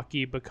seeing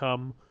hockey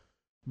become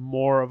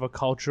more of a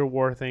culture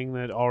war thing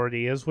than it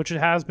already is, which it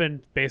has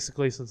been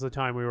basically since the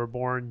time we were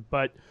born.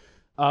 But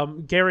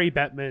Gary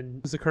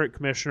Bettman, who's the current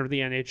commissioner of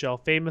the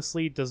NHL,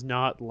 famously does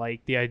not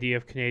like the idea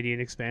of Canadian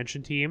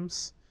expansion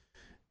teams.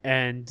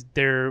 And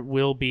there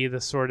will be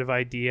this sort of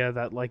idea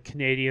that like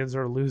Canadians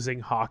are losing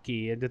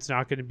hockey, and it's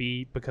not going to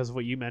be because of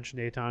what you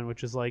mentioned, Eitan,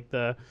 which is like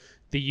the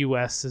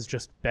US is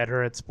just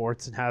better at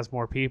sports and has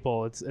more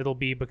people. It'll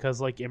be because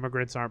like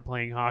immigrants aren't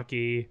playing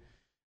hockey,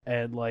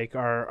 and like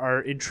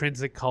our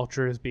intrinsic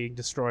culture is being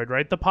destroyed,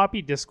 right? The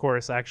Poppy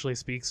discourse actually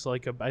speaks to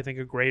like I think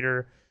a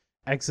greater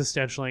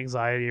existential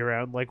anxiety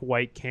around like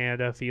white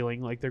Canada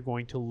feeling like they're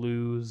going to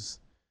lose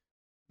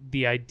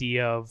the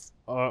idea of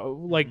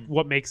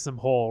what makes them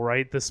whole,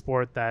 right? The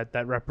sport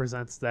that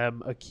represents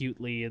them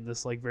acutely in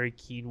this like very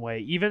keen way.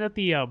 Even at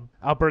the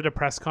Alberta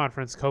press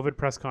conference, COVID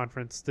press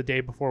conference, the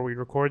day before we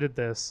recorded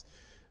this,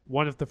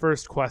 one of the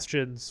first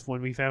questions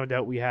when we found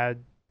out we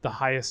had the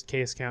highest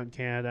case count in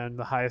Canada and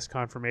the highest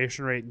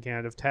confirmation rate in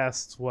Canada of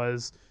tests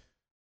was,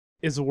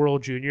 is the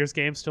World Juniors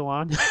game still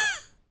on?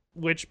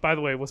 Which, by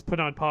the way, was put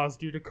on pause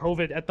due to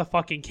COVID at the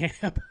fucking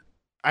camp.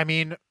 I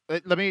mean,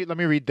 let me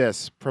read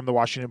this from the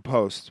Washington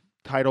Post,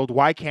 titled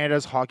 "Why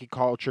Canada's Hockey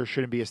Culture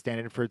Shouldn't Be a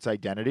Stand-in for Its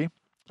Identity."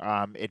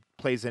 It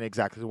plays in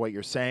exactly what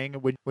you're saying.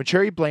 When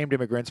Cherry blamed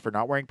immigrants for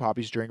not wearing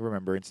poppies during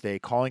Remembrance Day,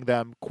 calling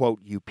them, quote,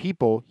 "you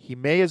people," he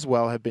may as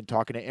well have been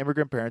talking to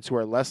immigrant parents who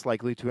are less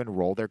likely to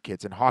enroll their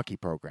kids in hockey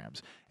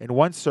programs. In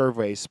one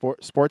survey,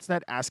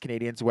 Sportsnet asked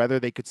Canadians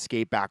whether they could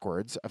skate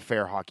backwards, a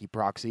fair hockey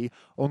proxy.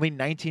 Only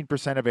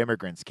 19% of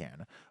immigrants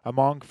can.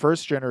 Among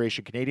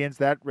first-generation Canadians,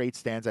 that rate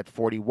stands at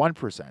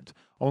 41%,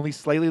 only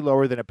slightly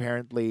lower than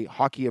apparently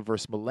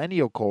hockey-averse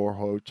millennial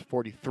cohort,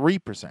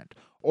 43%.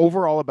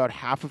 Overall, about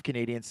half of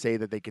Canadians say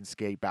that they can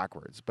skate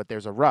backwards, but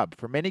there's a rub.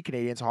 For many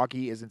Canadians,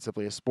 hockey isn't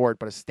simply a sport,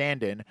 but a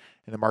stand-in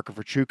in the market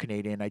for true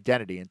Canadian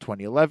identity. In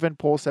 2011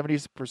 poll,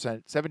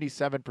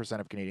 77%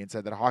 of Canadians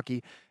said that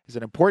hockey is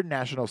an important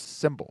national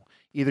symbol.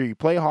 Either you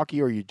play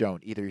hockey or you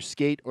don't. Either you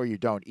skate or you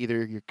don't.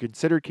 Either you're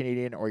considered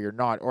Canadian or you're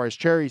not. Or as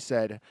Cherry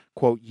said,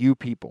 quote, "you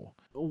people."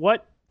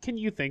 What can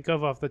you think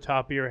of off the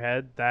top of your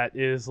head that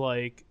is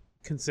like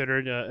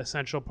considered an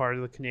essential part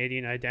of the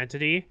Canadian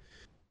identity?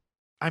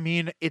 I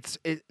mean, it's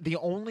the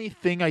only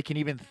thing I can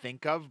even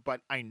think of, but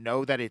I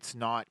know that it's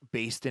not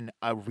based in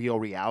a real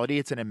reality.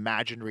 It's an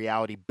imagined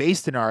reality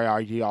based in our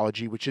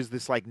ideology, which is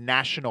this like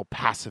national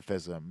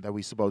pacifism that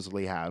we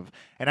supposedly have.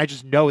 And I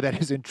just know that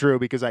isn't true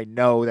because I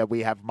know that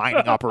we have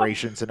mining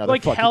operations in other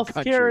like fucking healthcare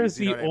countries. is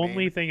the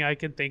only thing I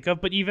can think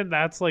of, but even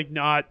that's like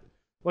not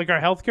like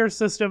our healthcare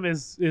system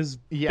is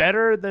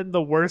better than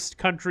the worst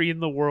country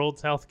in the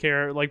world's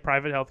healthcare, like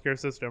private healthcare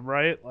system,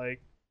 right?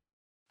 Like,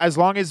 as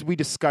long as we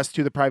discuss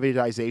to the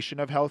privatization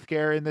of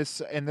healthcare in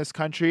this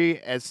country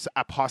as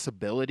a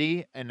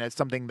possibility and as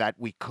something that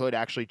we could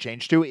actually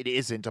change to, it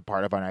isn't a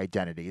part of our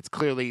identity. It's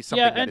clearly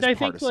something that is partisan. Yeah, and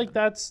I think like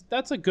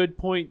that's a good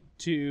point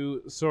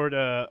to sort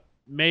of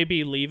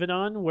maybe leave it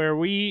on, where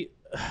we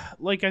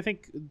like I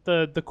think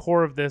the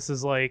core of this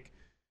is like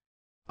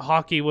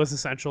hockey was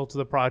essential to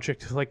the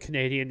project of like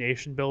Canadian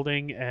nation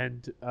building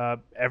and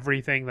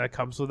everything that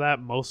comes with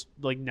that, most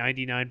like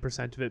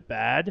 99% of it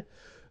bad.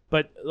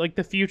 But like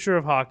the future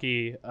of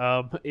hockey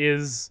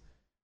is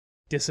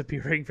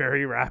disappearing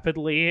very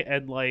rapidly,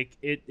 and like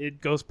it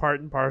goes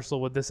part and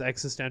parcel with this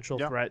existential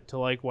threat to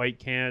like white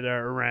Canada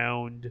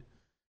around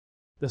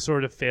the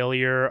sort of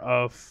failure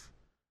of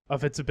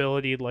its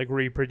ability to like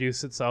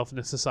reproduce itself in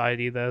a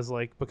society that is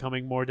like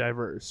becoming more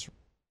diverse.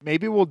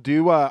 Maybe we'll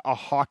do a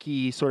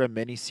hockey sort of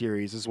mini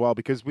series as well,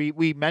 because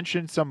we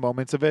mentioned some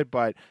moments of it,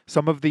 but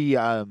some of the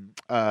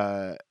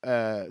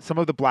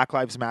Black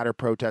Lives Matter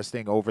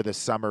protesting over the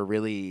summer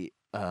really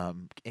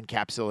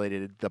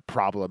encapsulated the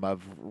problem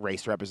of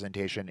race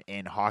representation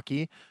in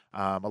hockey.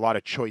 A lot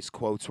of choice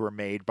quotes were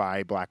made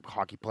by black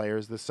hockey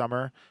players this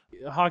summer.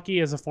 Hockey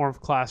as a form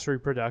of class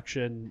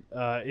reproduction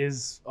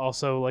is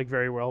also like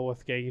very well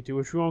worth getting into,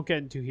 which we won't get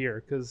into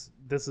here because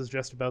this is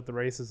just about the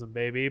racism,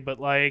 baby. But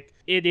like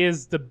it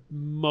is the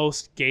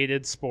most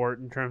gated sport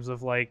in terms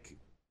of like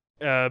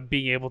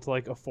being able to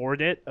like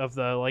afford it of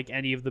the like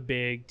any of the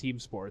big team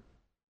sports.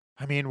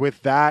 I mean,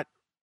 with that,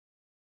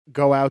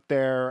 go out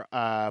there,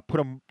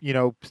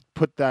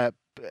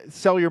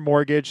 sell your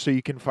mortgage so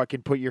you can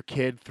fucking put your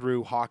kid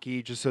through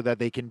hockey just so that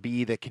they can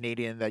be the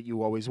Canadian that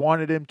you always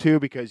wanted him to,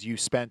 because you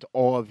spent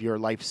all of your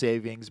life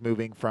savings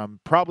moving from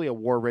probably a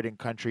war-ridden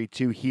country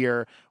to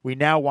here. We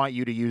now want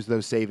you to use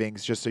those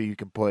savings just so you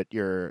can put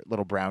your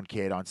little brown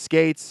kid on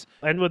skates.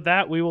 And with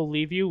that, we will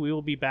leave you. We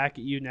will be back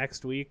at you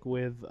next week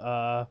with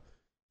the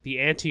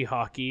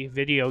anti-hockey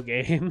video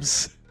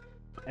games.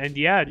 And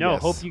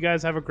hope you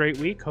guys have a great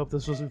week. Hope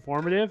this was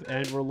informative,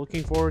 and we're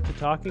looking forward to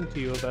talking to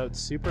you about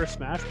Super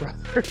Smash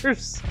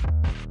Brothers.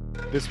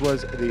 This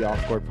was the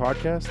Off Court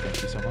Podcast.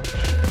 Thank you so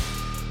much.